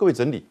帮各位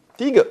整理。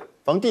第一个，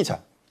房地产；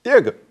第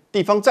二个，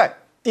地方债；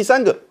第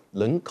三个，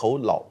人口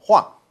老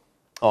化。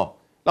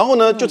然后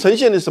呢，就呈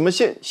现了什么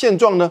现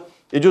状呢？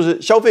也就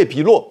是消费疲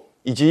弱，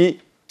以及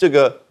这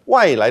个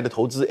外来的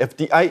投资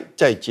FDI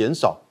在减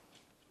少。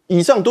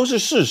以上都是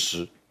事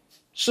实，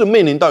是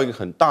面临到一个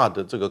很大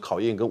的这个考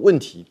验跟问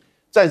题。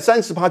在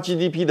30%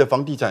 GDP 的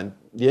房地产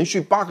连续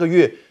8个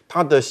月，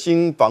它的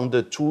新房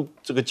的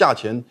这个价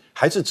钱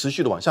还是持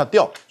续的往下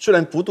掉，虽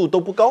然幅度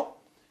都不高，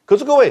可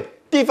是各位，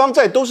地方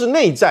债都是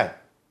内债，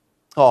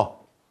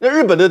那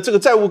日本的这个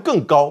债务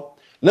更高，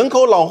人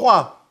口老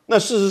化，那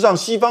事实上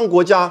西方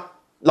国家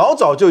老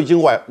早就已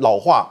经老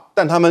化，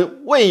但他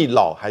们未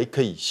老还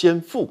可以先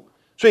富，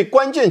所以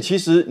关键其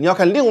实你要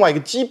看另外一个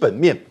基本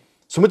面。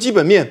什么基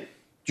本面？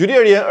举例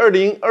而言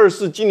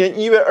，2024今年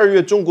1月、2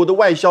月，中国的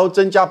外销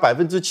增加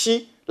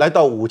7%，来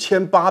到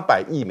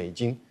5800亿美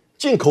金，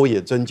进口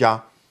也增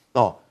加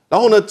然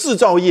后呢，制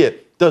造业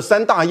的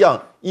3大样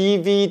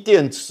EV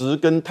电池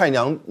跟太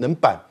阳能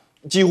板，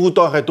几乎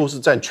大概都是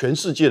占全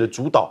世界的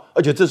主导，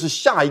而且这是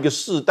下一个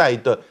世代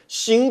的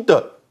新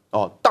的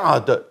大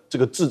的这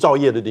个制造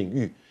业的领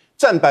域，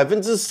占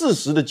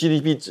40%的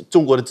GDP，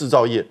 中国的制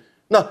造业，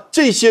那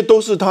这些都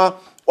是它，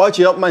而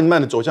且要慢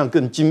慢的走向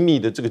更精密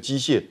的这个机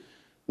械，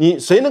你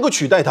谁能够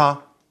取代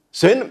它？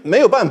谁没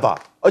有办法？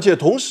而且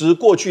同时，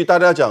过去大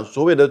家讲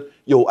所谓的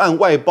有岸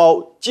外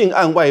包、近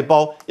岸外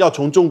包，要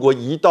从中国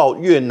移到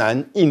越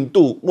南、印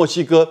度、墨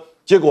西哥，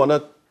结果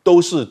呢，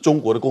都是中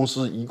国的公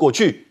司移过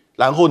去，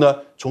然后呢，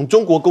从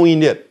中国供应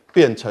链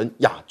变成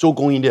亚洲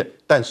供应链，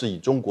但是以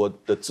中国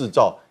的制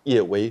造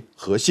业为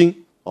核心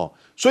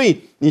所以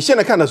你现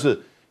在看的是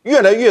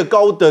越来越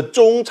高的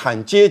中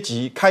产阶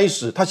级开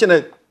始，他现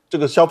在这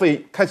个消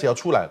费开始要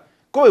出来了。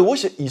各位，我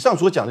以上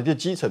所讲的这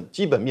些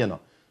基本面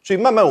所以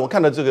慢慢我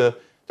看到这个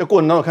在过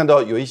程当中看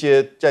到有一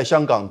些在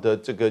香港的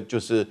这个就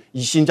是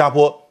以新加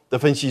坡的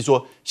分析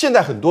说，现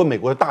在很多美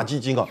国的大基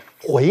金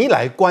回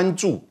来关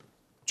注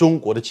中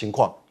国的情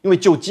况，因为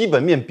就基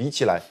本面比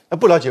起来，那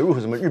不了解为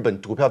什么日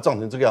本股票涨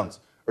成这个样子，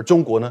而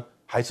中国呢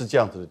还是这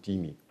样子的低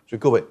迷。所以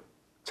各位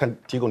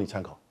提供你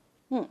参考。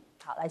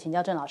好，来请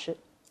教郑老师。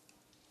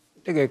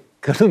那个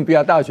哥伦比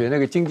亚大学那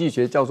个经济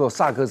学教授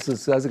萨克斯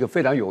实在是个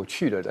非常有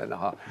趣的人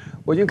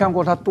我已经看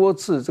过他多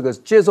次这个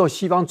接受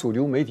西方主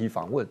流媒体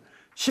访问，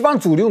西方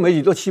主流媒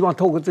体都希望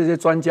透过这些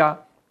专家，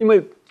因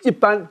为一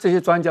般这些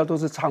专家都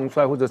是唱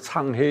衰或者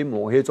唱黑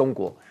抹黑中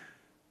国，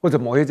或者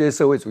抹黑这些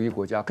社会主义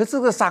国家，可是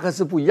这个萨克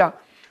斯不一样，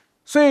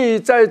所以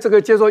在这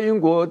个接受英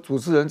国主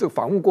持人这个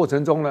访问过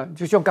程中呢，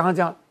就像刚刚这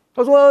样，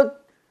他说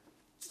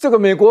这个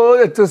美国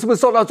这是不是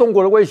受到中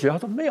国的威胁？他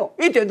说没有，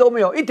一点都没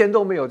有，一点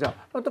都没有这样。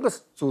那这个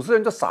主持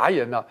人就傻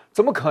眼了，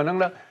怎么可能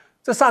呢？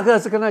这萨克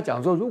斯跟他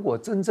讲说，如果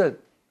真正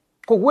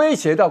会威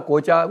胁到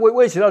国家、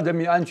威胁到人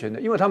民安全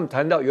的，因为他们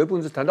谈到有一部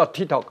分是谈到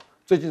TikTok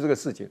最近这个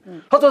事情，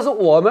他说是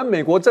我们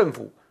美国政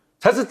府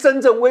才是真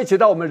正威胁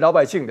到我们老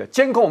百姓的。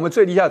监控我们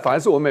最厉害，反而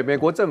是我们美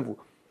国政府。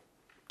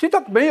其实他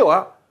没有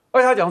啊，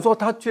而且他讲说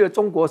他去了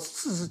中国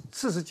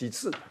四十几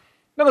次。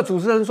那个主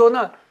持人说，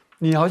那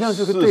你好像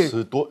就是对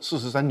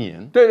43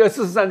年，对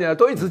，43年了，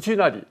都一直去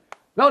那里。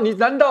然后你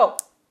难道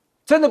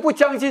真的不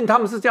相信他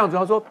们是这样子？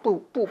他说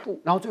不，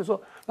然后就说，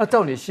那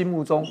在你心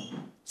目中，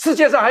世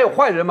界上还有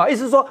坏人吗？意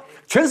思是说，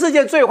全世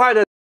界最坏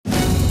的。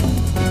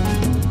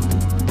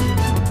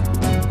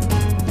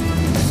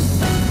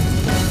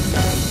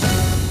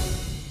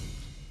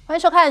欢迎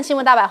收看新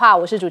闻大白话，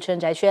我是主持人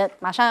翟轩，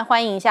马上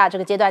欢迎一下这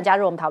个阶段加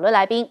入我们讨论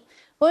来宾，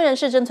国文人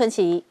士曾存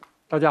奇，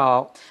大家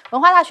好；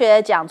文化大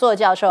学讲座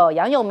教授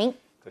杨永明，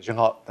翟轩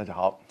好，大家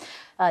好；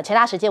前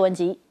大使谢文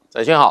吉，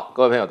翟轩好，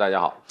各位朋友大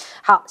家好。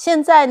好，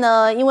现在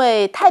呢，因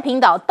为太平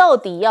岛到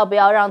底要不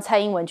要让蔡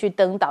英文去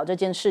登岛这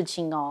件事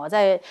情哦，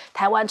在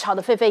台湾吵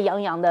得沸沸扬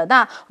扬的。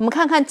那我们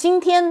看看今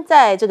天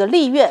在这个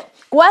立院，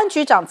国安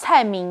局长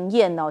蔡明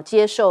彦哦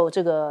接受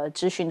这个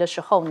质询的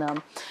时候呢，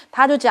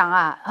他就讲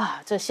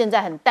这现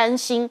在很担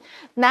心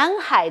南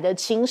海的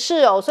情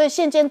势哦，所以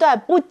现阶段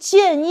不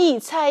建议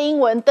蔡英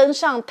文登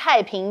上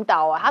太平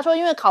岛啊。他说，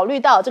因为考虑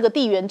到这个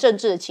地缘政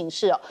治的情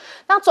势哦，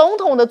那总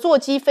统的座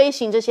机飞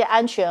行这些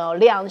安全哦，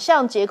两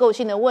项结构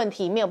性的问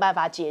题没有办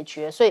法解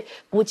决，所以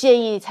不建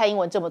议蔡英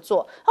文这么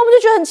做。那我们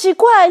就觉得很奇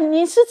怪，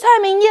你是蔡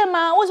明彦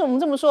吗？为什么我们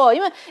这么说？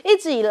因为一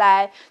直以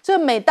来，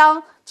每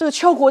当这个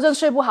邱国正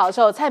睡不好的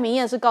时候，蔡明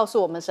彦是告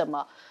诉我们什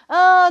么？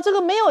这个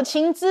没有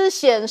情资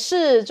显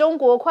示中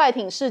国快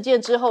艇事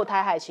件之后，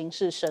台海情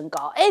势升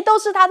高，都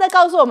是他在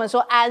告诉我们说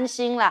安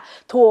心啦、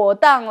妥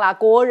当啦，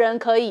国人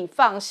可以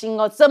放心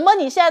哦。怎么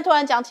你现在突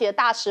然讲起了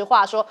大实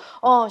话，说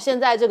现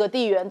在这个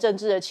地缘政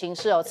治的情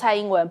势哦，蔡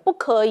英文不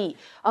可以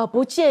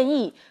不建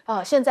议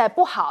现在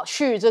不好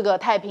去这个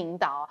太平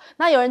岛。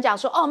那有人讲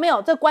说没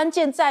有，这关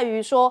键在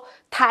于说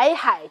台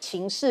海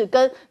情势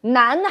跟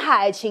南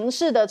海情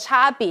势的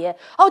差别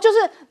就是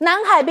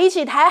南海比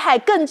起台海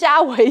更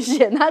加危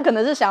险。他可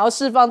能是想要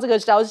释放这个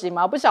消息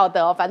吗？不晓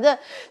得反正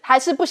还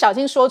是不小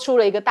心说出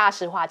了一个大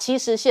实话。其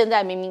实现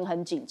在明明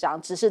很紧张，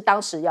只是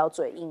当时要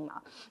嘴硬嘛。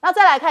那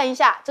再来看一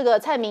下这个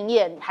蔡明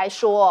彦还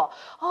说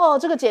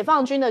这个解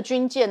放军的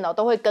军舰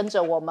都会跟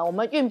着我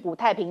们运补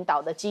太平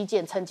岛的基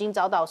建曾经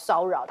遭到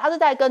骚扰。他是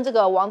在跟这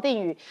个王定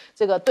宇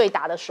这个对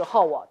答的时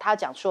候他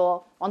讲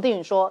说，王定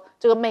宇说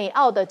这个美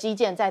澳的基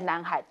建在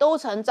南海都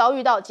曾遭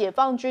遇到解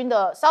放军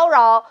的骚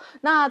扰。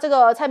那这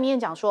个蔡明彦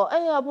讲说，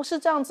不是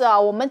这样子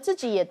我们自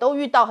己也都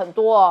遇到很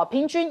多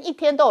平均一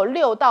天都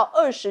有6到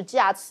20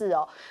架次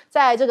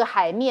在这个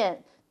海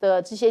面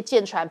的这些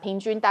舰船平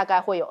均大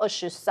概会有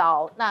20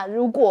艘。那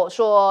如果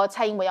说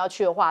蔡英文要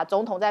去的话，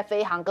总统在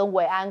飞航跟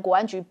维安国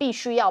安局必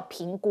须要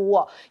评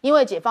估因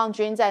为解放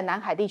军在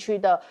南海地区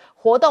的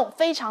活动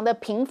非常的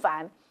频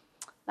繁。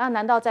那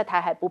难道在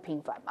台海不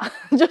频繁吗？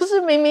就是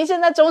明明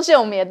现在中线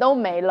我们也都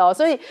没了，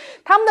所以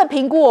他们的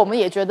评估我们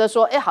也觉得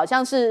说，好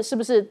像是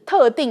不是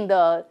特定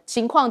的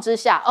情况之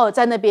下，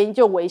在那边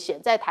就危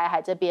险，在台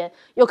海这边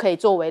又可以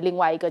作为另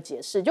外一个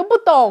解释，就不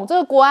懂这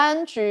个国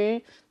安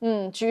局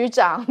局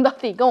长到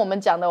底跟我们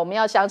讲的，我们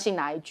要相信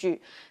哪一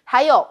句？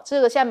还有这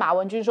个现在马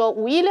文君说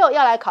516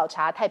要来考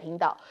察太平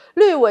岛，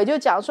绿委就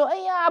讲说，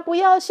不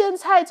要陷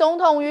蔡总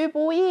统于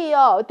不义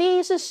第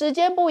一是时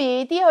间不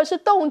宜，第二是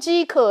动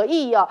机可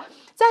疑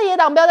在野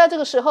党不要在这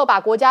个时候把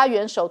国家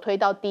元首推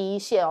到第一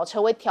线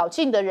成为挑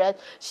衅的人，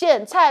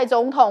陷蔡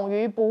总统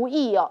于不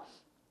义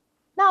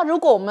那如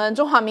果我们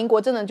中华民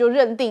国真的就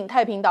认定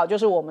太平岛就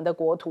是我们的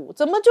国土，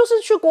怎么就是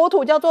去国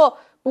土叫做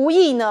不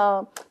义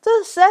呢？这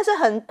实在是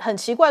很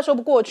奇怪，说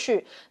不过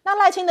去。那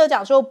赖清德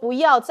讲说，不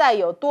要再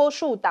有多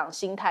数党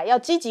心态，要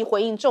积极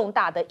回应重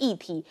大的议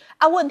题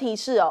问题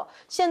是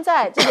现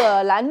在这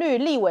个蓝绿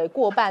立委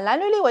过半，蓝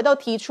绿立委都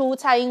提出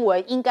蔡英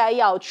文应该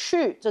要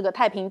去这个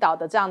太平岛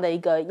的这样的一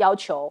个要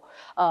求，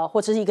或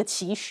者是一个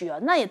期许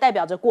那也代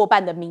表着过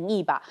半的民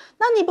意吧？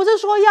那你不是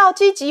说要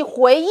积极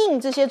回应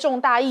这些重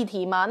大议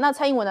题吗？那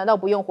蔡英文难道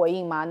不用回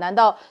应吗？难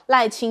道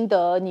赖清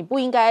德你不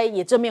应该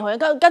也正面回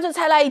应？干脆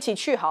蔡赖一起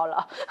去好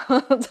了。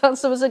这样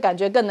是不是感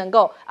觉更能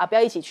够不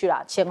要一起去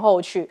啦，前后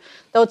去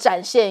都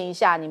展现一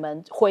下你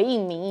们回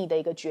应民意的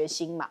一个决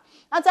心嘛？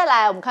那再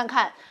来我们看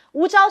看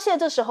吴钊燮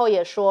这时候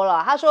也说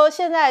了，他说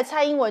现在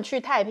蔡英文去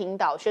太平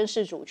岛宣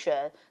示主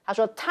权，他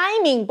说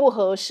timing 不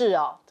合适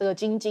这个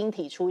晶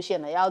体出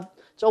现了，要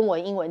中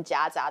文英文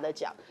夹杂的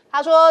讲。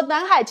他说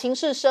南海情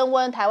势升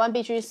温，台湾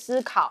必须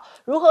思考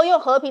如何用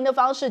和平的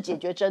方式解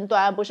决争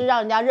端，不是让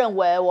人家认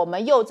为我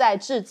们又在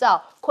制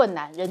造困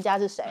难。人家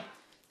是谁？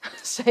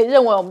谁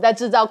认为我们在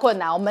制造困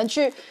难？我们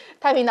去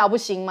太平岛不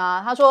行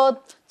吗？他说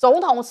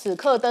总统此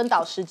刻登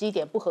岛时机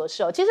点不合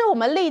适其实我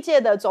们历届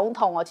的总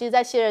统其实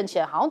在卸任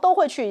前好像都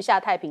会去一下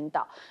太平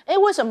岛。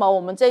为什么我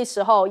们这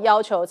时候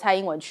要求蔡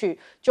英文去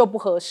就不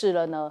合适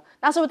了呢？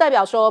那是不是代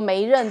表说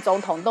每一任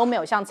总统都没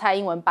有像蔡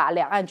英文把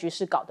两岸局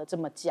势搞得这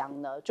么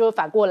僵呢？就是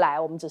反过来，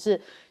我们只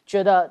是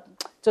觉得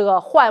这个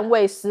换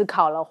位思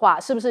考的话，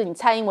是不是你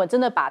蔡英文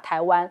真的把台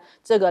湾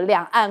这个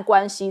两岸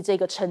关系这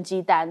个成绩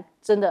单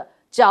真的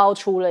交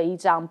出了一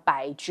张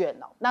白卷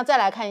那再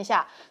来看一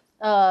下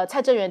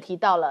蔡正元提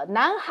到了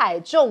南海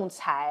仲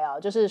裁啊，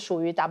就是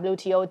属于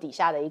WTO 底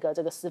下的一个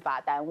这个司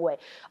法单位，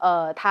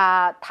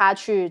他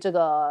去这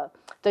个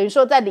等于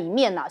说在里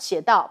面呢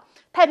写到。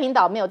太平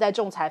岛没有在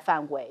仲裁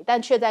范围，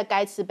但却在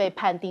该次被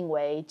判定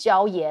为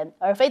礁岩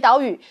而非岛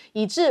屿，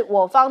以致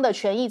我方的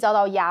权益遭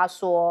到压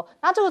缩。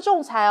那这个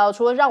仲裁哦，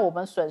除了让我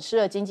们损失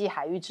了经济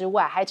海域之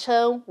外，还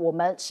称我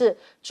们是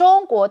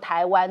中国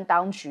台湾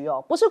当局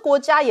哦，不是国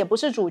家，也不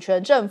是主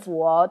权政府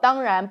哦，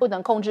当然不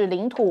能控制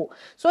领土。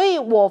所以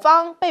我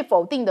方被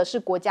否定的是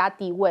国家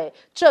地位、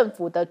政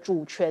府的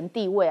主权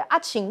地位啊。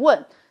请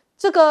问？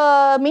这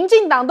个民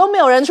进党都没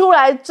有人出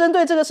来针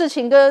对这个事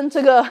情跟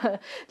这个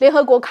联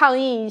合国抗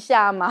议一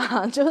下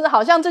吗？就是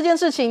好像这件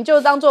事情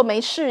就当作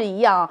没事一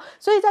样，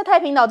所以在太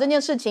平岛这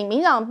件事情，民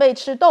进党被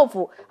吃豆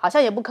腐好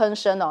像也不吭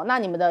声哦。那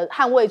你们的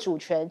捍卫主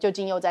权究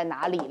竟又在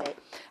哪里嘞？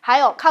还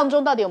有抗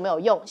中到底有没有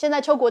用？现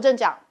在邱国正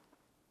讲，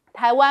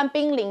台湾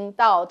濒临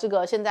到这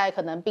个现在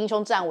可能兵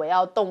凶战危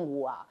要动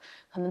武啊。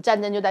可能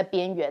战争就在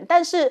边缘，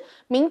但是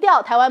民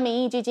调台湾民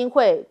意基金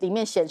会里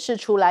面显示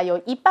出来，有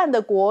一半的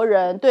国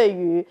人对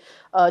于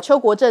邱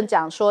国正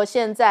讲说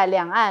现在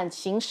两岸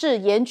情势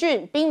严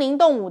峻、兵临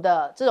动武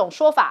的这种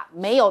说法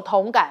没有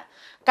同感。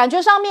感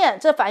觉上面，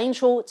这反映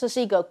出这是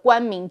一个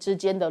官民之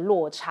间的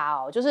落差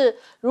哦。就是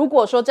如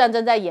果说战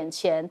争在眼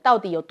前，到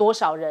底有多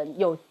少人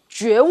有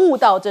觉悟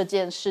到这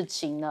件事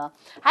情呢？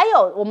还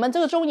有，我们这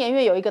个中研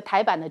院有一个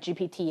台版的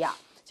GPT 啊。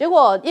结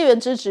果叶元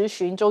之质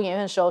询中研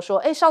院的时候说，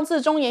上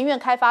次中研院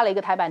开发了一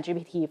个台版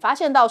GPT， 发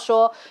现到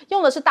说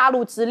用的是大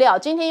陆资料，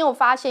今天又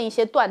发现一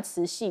些断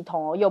词系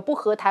统哦，有不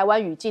合台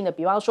湾语境的，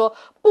比方说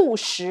布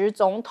什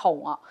总统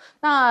哦，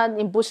那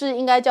你不是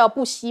应该叫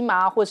布希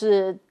吗？或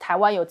是台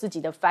湾有自己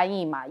的翻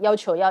译嘛？要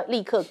求要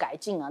立刻改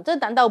进啊，这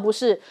难道不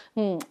是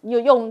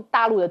用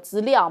大陆的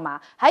资料吗？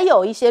还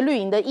有一些绿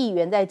营的议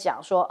员在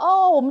讲说，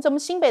我们怎么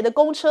新北的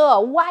公车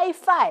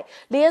WiFi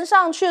连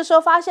上去的时候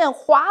发现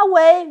华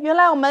为，原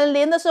来我们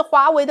连的是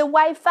华为的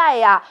WiFi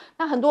呀。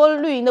那很多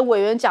绿营的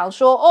委员讲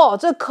说，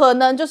这可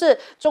能就是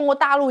中国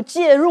大陆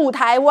介入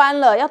台湾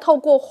了，要透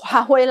过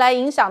华为来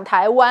影响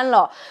台湾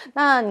了。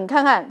那你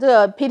看看这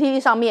个 PTT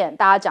上面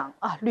大家讲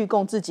啊，绿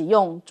共自己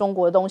用中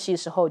国的东西的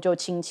时候就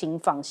轻轻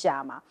放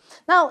下嘛。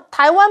那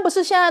台湾不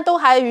是现在都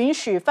还允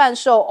许贩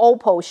售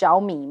OPPO 小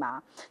米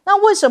吗？那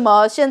为什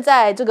么现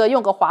在这个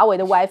用个华为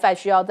的 WiFi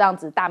需要这样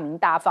子大鸣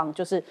大放，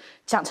就是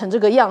讲成这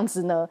个样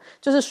子呢？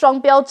就是双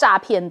标诈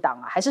骗党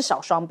啊，还是少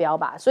双标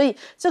吧？所以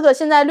这个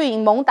现在绿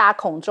营猛打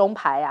孔中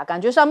牌啊，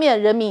感觉上面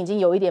人民已经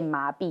有一点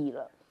麻痹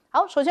了。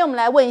好，首先我们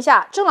来问一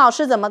下郑老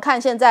师怎么看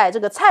现在这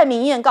个蔡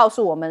明燕告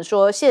诉我们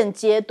说，现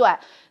阶段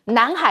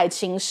南海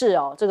情势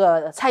这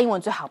个蔡英文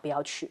最好不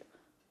要去。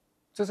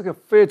这是个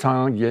非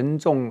常严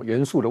重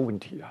严肃的问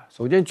题啊！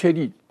首先确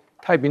立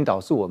太平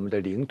岛是我们的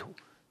领土，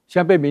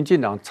现在被民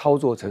进党操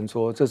作成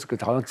说这是个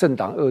好像政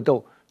党恶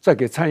斗，再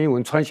给蔡英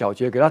文穿小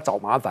鞋，给他找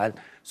麻烦，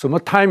什么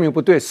timing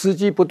不对，时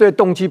机不对，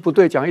动机不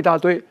对，讲一大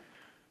堆。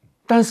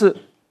但是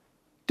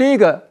第一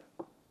个，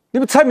你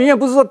们蔡明燕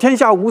不是说天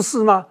下无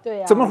事吗？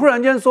对啊，怎么忽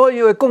然间说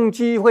因为共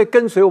机会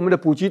跟随我们的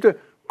补给队？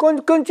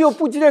跟就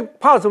补给队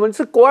怕什么？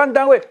是国安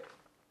单位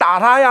打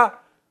他呀！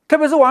特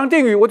别是王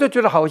定宇，我就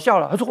觉得好笑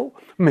了。他说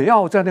美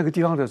澳在那个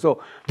地方的时候，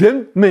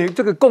连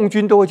这个共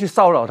军都会去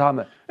骚扰他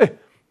们。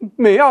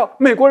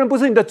美国人不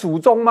是你的祖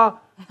宗吗？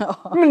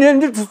你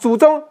的祖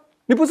宗，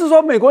你不是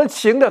说美国人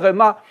行得很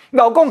吗？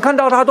老共看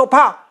到他都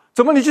怕，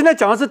怎么你现在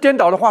讲的是颠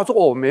倒的话？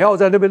说美澳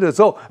在那边的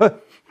时候，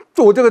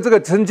我这个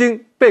曾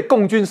经被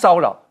共军骚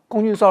扰，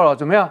共军骚扰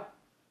怎么样？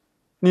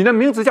你的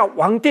名字叫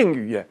王定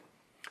宇耶，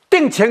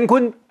定乾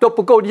坤都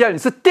不够厉害，你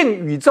是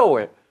定宇宙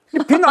耶，你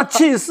平常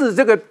气势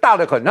这个大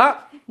得很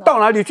啊！到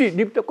哪里去？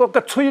你给我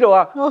吹了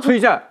啊！吹一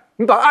下，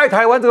你把爱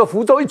台湾这个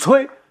符咒一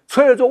吹，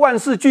吹了就万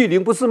事俱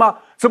灵，不是吗？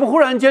怎么忽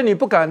然间你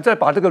不敢再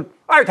把这个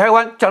爱台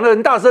湾讲得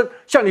很大声，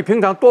像你平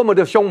常多么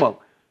的凶猛？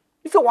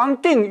你是王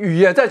定宇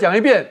耶！再讲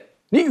一遍，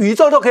你宇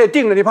宙都可以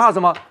定了，你怕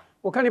什么？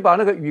我看你把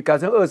那个宇改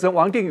成二声，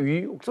王定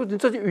宇，说你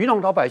这就愚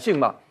弄老百姓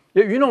嘛，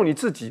也愚弄你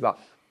自己吧。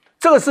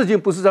这个事情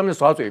不是咱们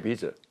耍嘴皮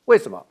子，为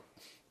什么？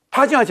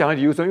他这样讲的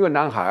理由是因为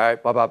南海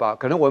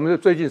可能我们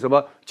最近什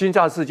么金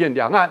沙事件、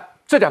两岸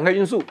这两个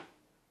因素。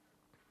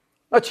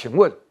那请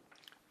问，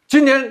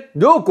今天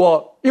如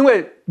果因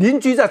为邻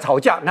居在吵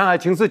架，南海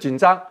情势紧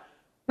张，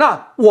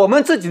那我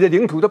们自己的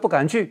领土都不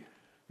敢去。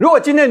如果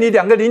今天你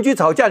两个邻居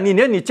吵架，你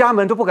连你家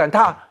门都不敢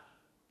踏，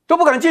都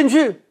不敢进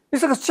去，你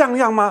是个像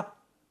样吗？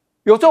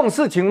有这种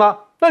事情吗？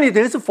那你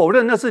等于是否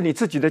认那是你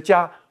自己的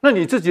家，那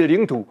你自己的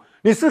领土，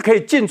你是可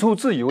以进出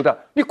自由的。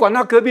你管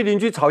他隔壁邻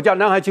居吵架，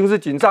南海情势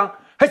紧张，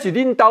还是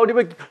拎刀，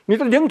你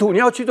的领土你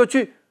要去就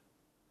去，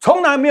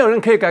从来没有人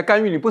可以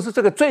干预你，不是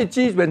这个最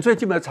基本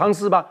的常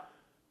识吗？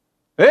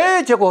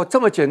结果这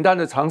么简单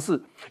的尝试，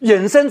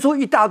衍生出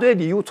一大堆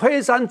理由，推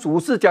三阻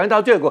四，讲一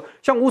大堆。结果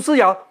像吴思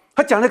瑶，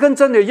他讲的跟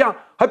真的一样，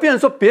还变成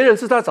说别人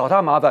是在找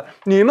他麻烦，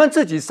你们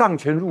自己上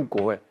权入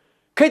国，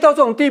可以到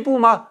这种地步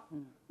吗？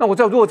那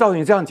如果照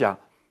你这样讲，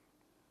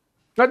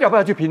那要不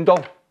要去屏东？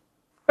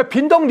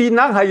屏东离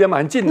南海也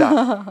蛮近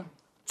的，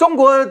中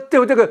国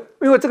对这个，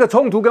因为这个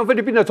冲突跟菲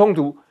律宾的冲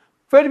突，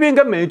菲律宾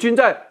跟美军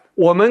在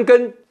我们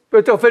跟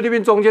这菲律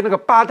宾中间那个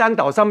巴丹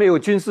岛上面有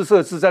军事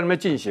设施在那边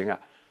进行啊。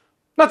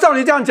那照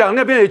你这样讲，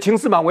那边也情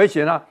势蛮危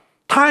险啊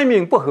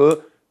 ，timing 不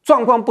合，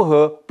状况不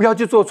合，不要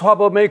去做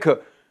trouble maker。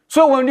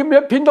所以我们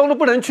连屏东都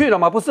不能去了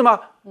嘛，不是吗？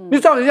你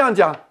照你这样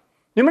讲，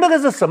你们那个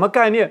是什么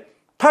概念？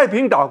太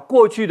平岛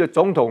过去的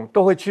总统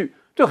都会去，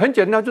就很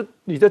简单，就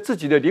你的自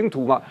己的领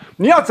土嘛，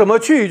你要怎么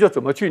去就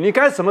怎么去，你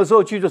该什么时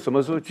候去就什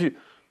么时候去，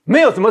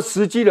没有什么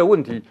时机的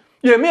问题，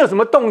也没有什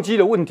么动机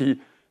的问题。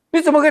你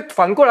怎么可以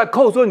反过来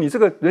扣说你这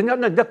个人家？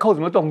那你在扣什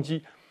么动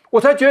机？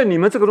我才觉得你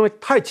们这个东西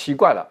太奇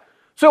怪了。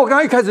所以我刚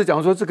刚一开始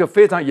讲说这个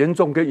非常严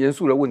重跟严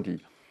肃的问题，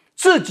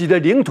自己的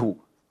领土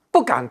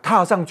不敢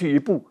踏上去一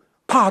步，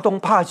怕东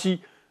怕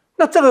西，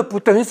那这个不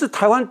等于是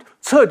台湾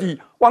彻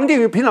底？王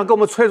定宇平常跟我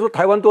们吹说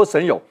台湾多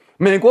神勇，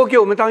美国给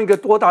我们当一个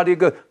多大的一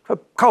个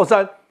靠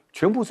山，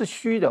全部是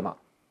虚的嘛。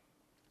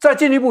再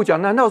进一步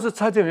讲，难道是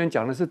蔡正元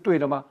讲的是对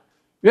的吗？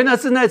原来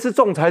是那次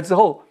仲裁之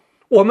后，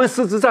我们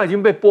实质上已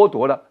经被剥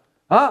夺了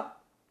啊？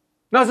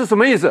那是什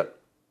么意思？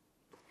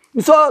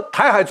你说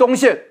台海中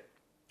线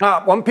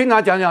啊，我们平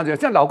常讲，现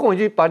在老共已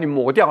经把你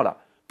抹掉了，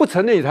不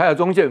承认你台海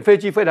中线，飞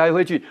机飞来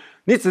飞去，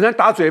你只能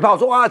打嘴炮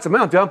说哇怎么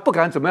样怎么样，不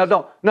敢怎么样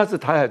弄，那是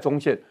台海中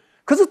线。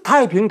可是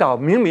太平岛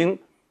明明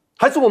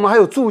还是我们还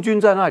有驻军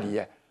在那里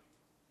耶，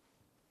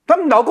他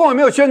们老共也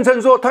没有宣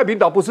称说太平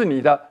岛不是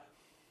你的，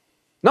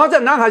然后在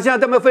南海现在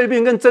他们菲律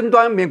宾跟争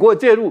端，美国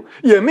介入，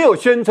也没有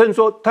宣称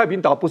说太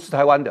平岛不是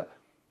台湾的，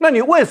那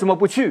你为什么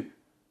不去？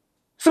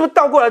是不是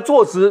倒过来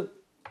坐实？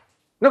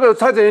那个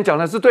蔡正元讲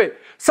的是对，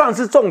上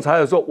次仲裁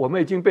的时候，我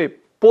们已经被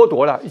剥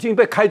夺了，已经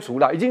被开除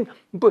了，已经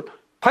不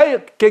还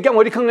给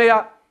我的坑了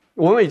呀，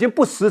我们已经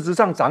不实质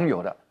上掌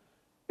有了。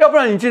要不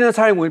然你今天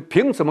蔡英文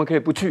凭什么可以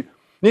不去？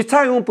你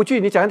蔡英文不去，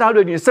你讲一大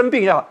堆，你生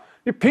病呀，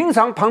你平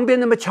常旁边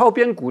那么敲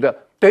边鼓的，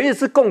等于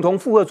是共同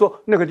附和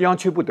说那个地方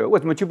去不得，为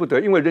什么去不得？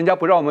因为人家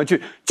不让我们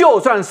去，就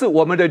算是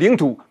我们的领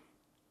土，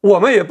我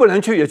们也不能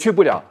去，也去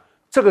不了。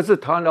这个是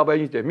台湾老百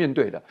姓得面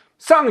对的。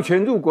上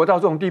权入国到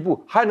这种地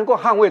步，还能够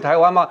捍卫台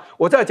湾吗？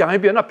我再讲一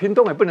遍，那屏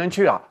东也不能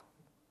去啊，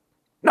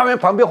那边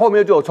旁边后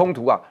面就有冲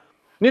突啊，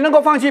你能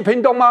够放弃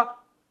屏东吗？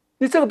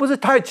你这个不是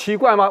太奇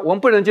怪吗？我们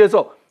不能接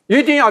受，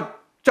一定要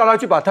叫他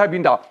去把太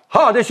平岛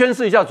好好的宣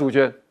示一下主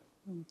权。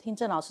听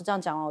郑老师这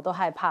样讲我都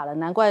害怕了，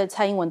难怪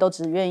蔡英文都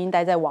只愿意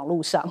待在网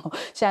络上，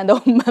现在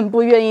都蛮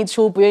不愿意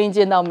出，不愿意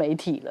见到媒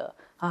体了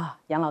啊。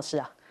杨老师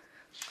啊。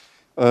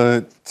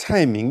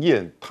蔡明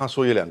彦他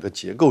说有两个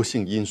结构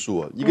性因素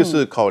啊，一个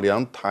是考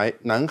量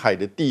南海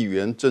的地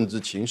缘政治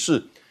情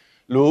势，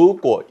如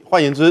果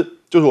换言之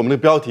就是我们的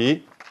标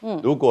题，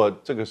如果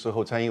这个时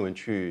候蔡英文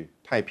去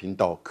太平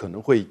岛，可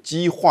能会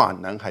激化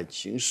南海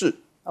情势。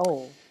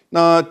哦，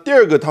那第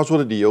二个他说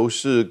的理由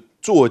是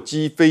座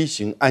机飞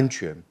行安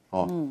全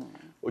哦，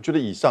我觉得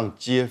以上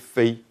皆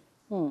非。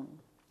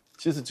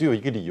其实只有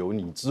一个理由，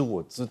你知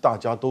我知，大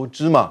家都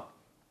知嘛。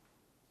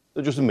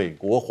那就是美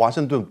国华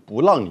盛顿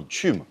不让你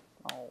去嘛？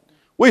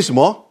为什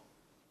么？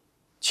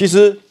其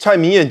实蔡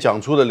明彦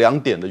讲出了2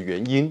点的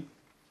原因，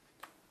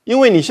因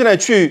为你现在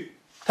去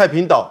太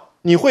平岛，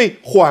你会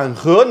缓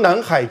和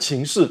南海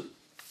情势，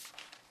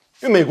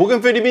因为美国跟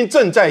菲律宾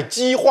正在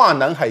激化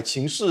南海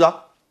情势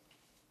啊。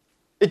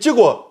结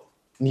果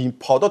你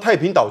跑到太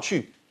平岛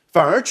去，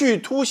反而去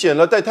凸显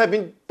了在太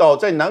平岛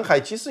在南海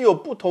其实有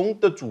不同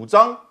的主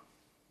张。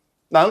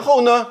然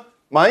后呢？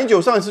马英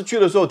九上一次去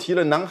的时候提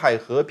了南海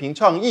和平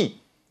倡议，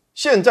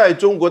现在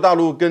中国大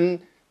陆跟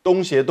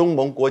东协东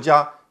盟国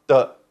家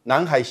的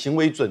南海行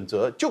为准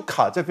则就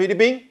卡在菲律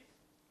宾，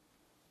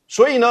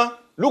所以呢，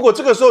如果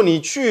这个时候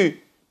你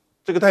去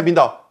这个太平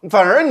岛，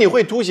反而你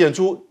会凸显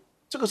出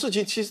这个事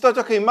情，其实大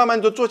家可以慢慢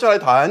的坐下来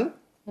谈，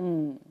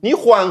你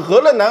缓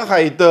和了南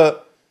海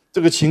的这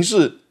个情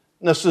势，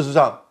那事实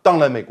上当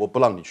然美国不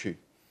让你去。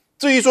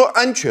至于说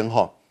安全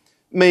哈。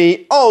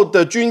美澳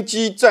的军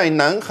机在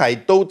南海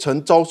都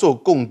曾遭受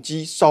共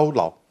机骚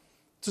扰，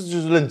这就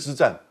是认知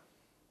战。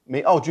美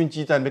澳军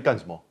机在那边干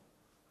什么？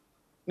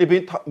那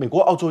边美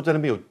国、澳洲在那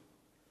边有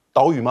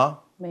岛屿吗？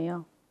没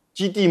有。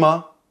基地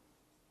吗？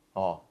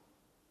哦，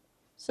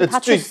是他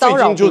去骚扰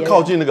别人。最近就是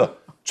靠近那个，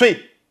所以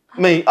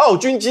美澳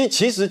军机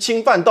其实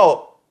侵犯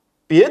到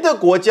别的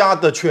国家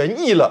的权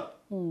益了。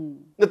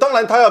那当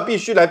然他要必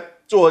须来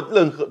做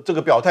任何这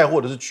个表态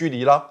或者是驱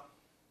离啦。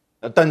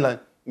当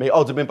然。美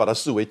澳这边把它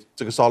视为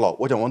这个骚扰，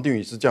我讲王定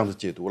宇是这样子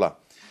解读了。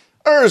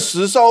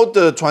20艘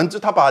的船只，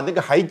他把那个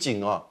海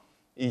警啊，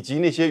以及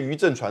那些渔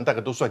政船大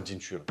概都算进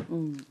去了。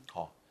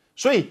好，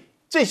所以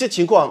这些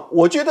情况，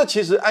我觉得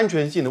其实安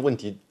全性的问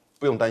题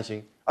不用担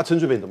心啊。陈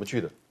水扁怎么去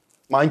的？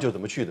马英九怎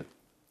么去的？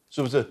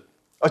是不是？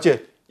而且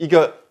一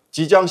个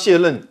即将卸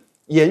任，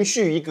延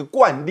续一个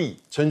惯例，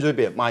陈水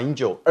扁、马英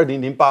九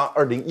2008、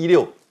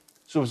2016，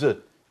是不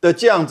是的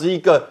这样子一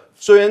个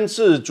宣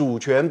示主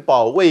权、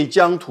保卫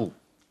疆土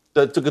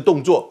的这个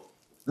动作，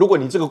如果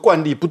你这个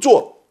惯例不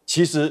做，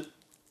其实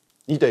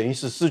你等于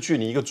是失去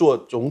你一个做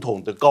总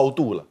统的高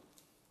度了，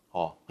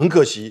很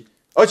可惜。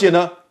而且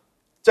呢，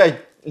在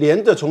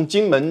连着从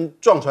金门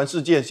撞船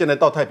事件，现在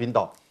到太平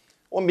岛，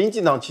我民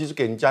进党其实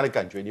给人家的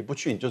感觉，你不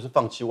去你就是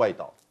放弃外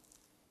岛，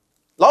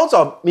老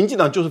早民进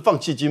党就是放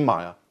弃金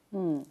马呀，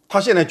他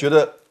现在觉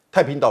得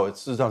太平岛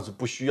事实上是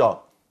不需要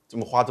这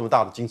么花这么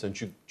大的精神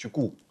去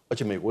顾，而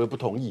且美国又不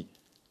同意，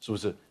是不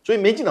是？所以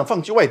民进党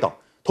放弃外岛，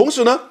同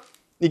时呢，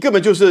你根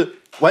本就是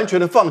完全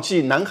的放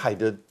弃南海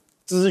的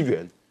资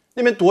源，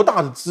那边多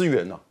大的资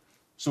源啊，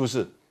是不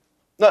是？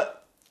那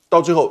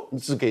到最后你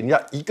只给人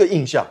家一个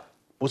印象，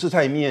不是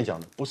蔡英文讲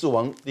的，不是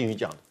王定宇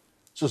讲的，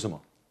是什么？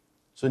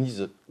所以你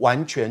只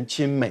完全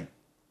亲美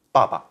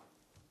爸爸。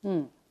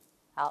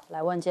好，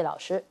来问介老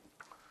师。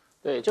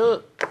对，就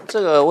是这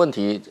个问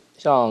题，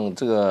像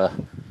这个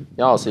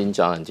杨老师已经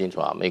讲得很清楚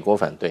啊，美国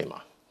反对嘛。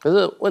可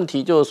是问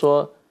题就是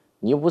说，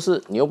你又不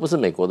是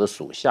美国的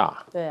属下，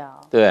对啊，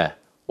对，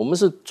我们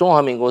是中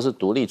华民国是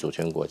独立主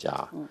权国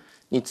家，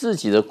你自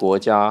己的国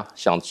家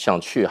想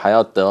去，还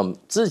要得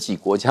自己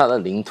国家的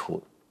领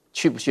土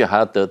去不去，还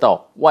要得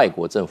到外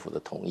国政府的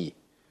同意。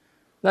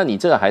那你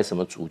这个还什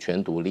么主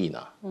权独立呢？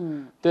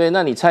对，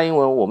那你蔡英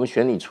文，我们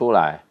选你出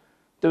来，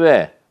对不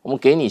对？我们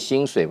给你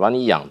薪水，把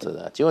你养着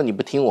的，结果你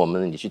不听我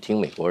们的，你去听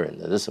美国人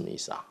的，这是什么意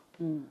思啊？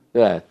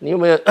对，你有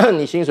没有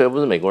你薪水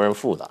不是美国人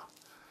付的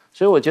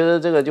所以我觉得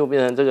这个就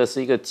变成这个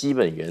是一个基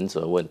本原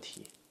则问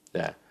题。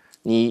对，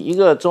你一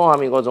个中华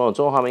民国总有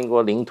中华民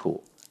国领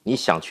土，你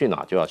想去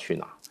哪就要去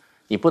哪，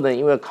你不能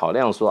因为考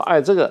量说，哎，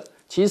这个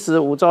其实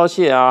吴钊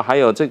燮啊，还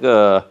有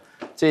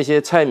这些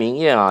蔡明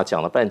燕啊，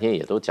讲了半天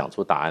也都讲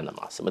出答案了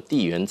嘛，什么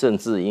地缘政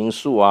治因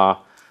素啊，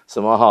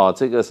什么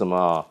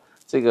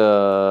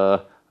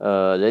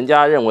人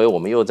家认为我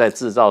们又在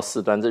制造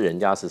事端，这人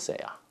家是谁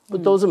啊？不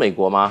都是美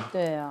国吗？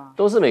对啊，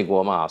都是美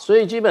国嘛。所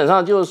以基本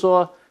上就是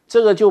说，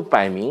这个就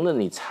摆明了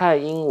你蔡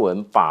英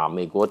文把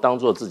美国当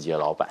做自己的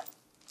老板。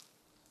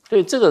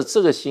对，这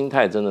个心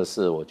态真的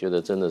是，我觉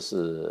得真的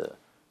是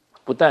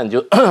不但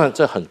就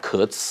这很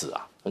可耻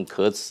啊，很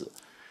可耻。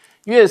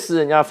越是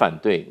人家反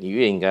对，你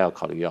越应该要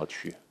考虑要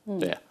去。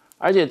对，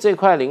而且这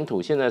块领土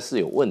现在是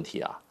有问题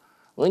啊。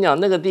我跟你讲，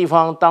那个地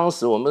方当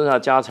时我们要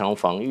加强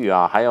防御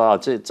啊，还要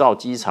造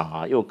机场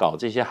啊，又搞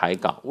这些海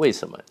港，为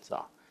什么你知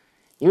道？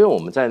因为我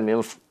们在那边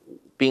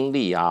兵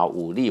力啊、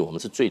武力，我们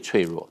是最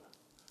脆弱的。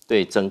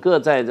对，整个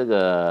在这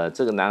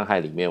个南海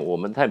里面，我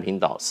们太平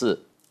岛是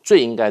最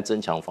应该增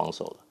强防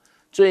守的，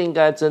最应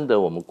该征得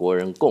我们国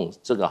人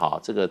这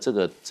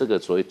个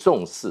所谓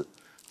重视，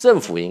政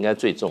府也应该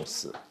最重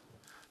视。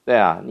对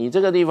啊，你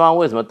这个地方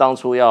为什么当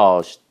初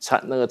要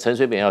陈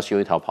水扁要修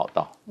一条跑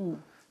道？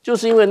就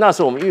是因为那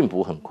时候我们运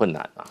补很困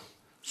难啊，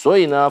所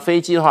以呢，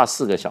飞机的话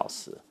4个小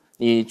时，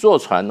你坐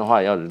船的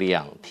话要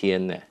2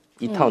天呢，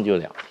一趟就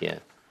2天，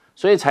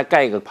所以才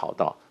盖一个跑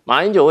道。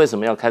马英九为什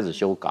么要开始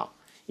修港？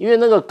因为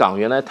那个港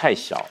原来太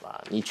小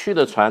了，你去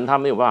的船它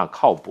没有办法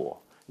靠泊，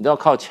你都要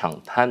靠抢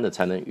滩的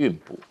才能运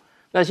补。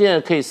那现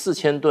在可以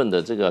4000吨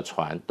的这个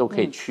船都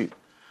可以去，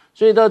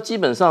所以它基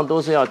本上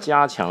都是要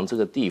加强这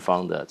个地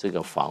方的这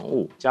个防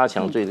务，加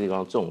强对这地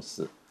方重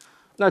视。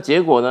那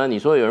结果呢？你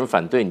说有人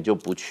反对，你就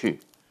不去。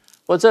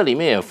不过这里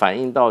面也反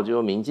映到，就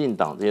是民进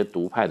党这些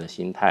独派的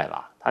心态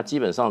啦。他基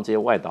本上这些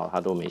外岛他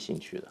都没兴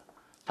趣的，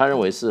他认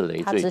为是累赘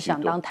居多。他只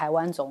想当台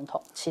湾总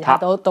统，其他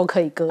都可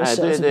以割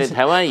舍。对对，是不是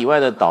台湾以外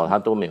的岛他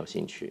都没有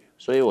兴趣，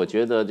所以我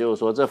觉得就是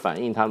说，这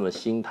反映他们的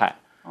心态。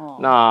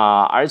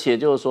那而且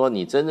就是说，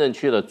你真正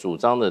去了主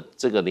张的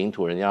这个领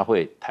土，人家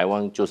会台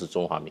湾就是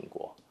中华民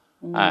国。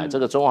这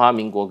个中华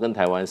民国跟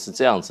台湾是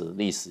这样子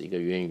历史一个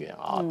渊源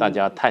啊，大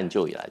家探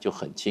究以来就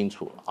很清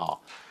楚了啊。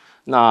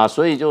那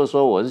所以就是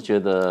说，我是觉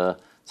得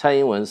蔡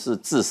英文是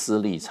自私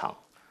立场。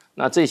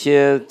那这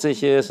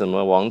些什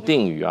么王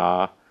定宇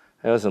啊，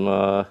还有什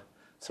么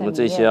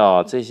这些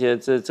啊，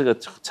这个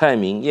蔡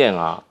明燕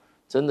啊，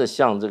真的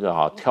像这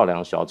个跳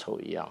梁小丑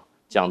一样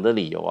讲的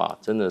理由啊，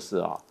真的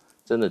是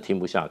真的听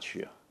不下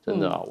去啊，真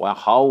的我要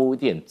毫无一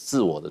点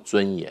自我的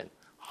尊严，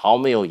毫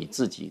没有以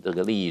自己这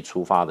个利益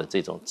出发的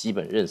这种基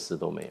本认识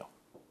都没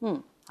有。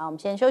好，我们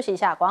先休息一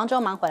下，广告之后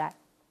马上回来。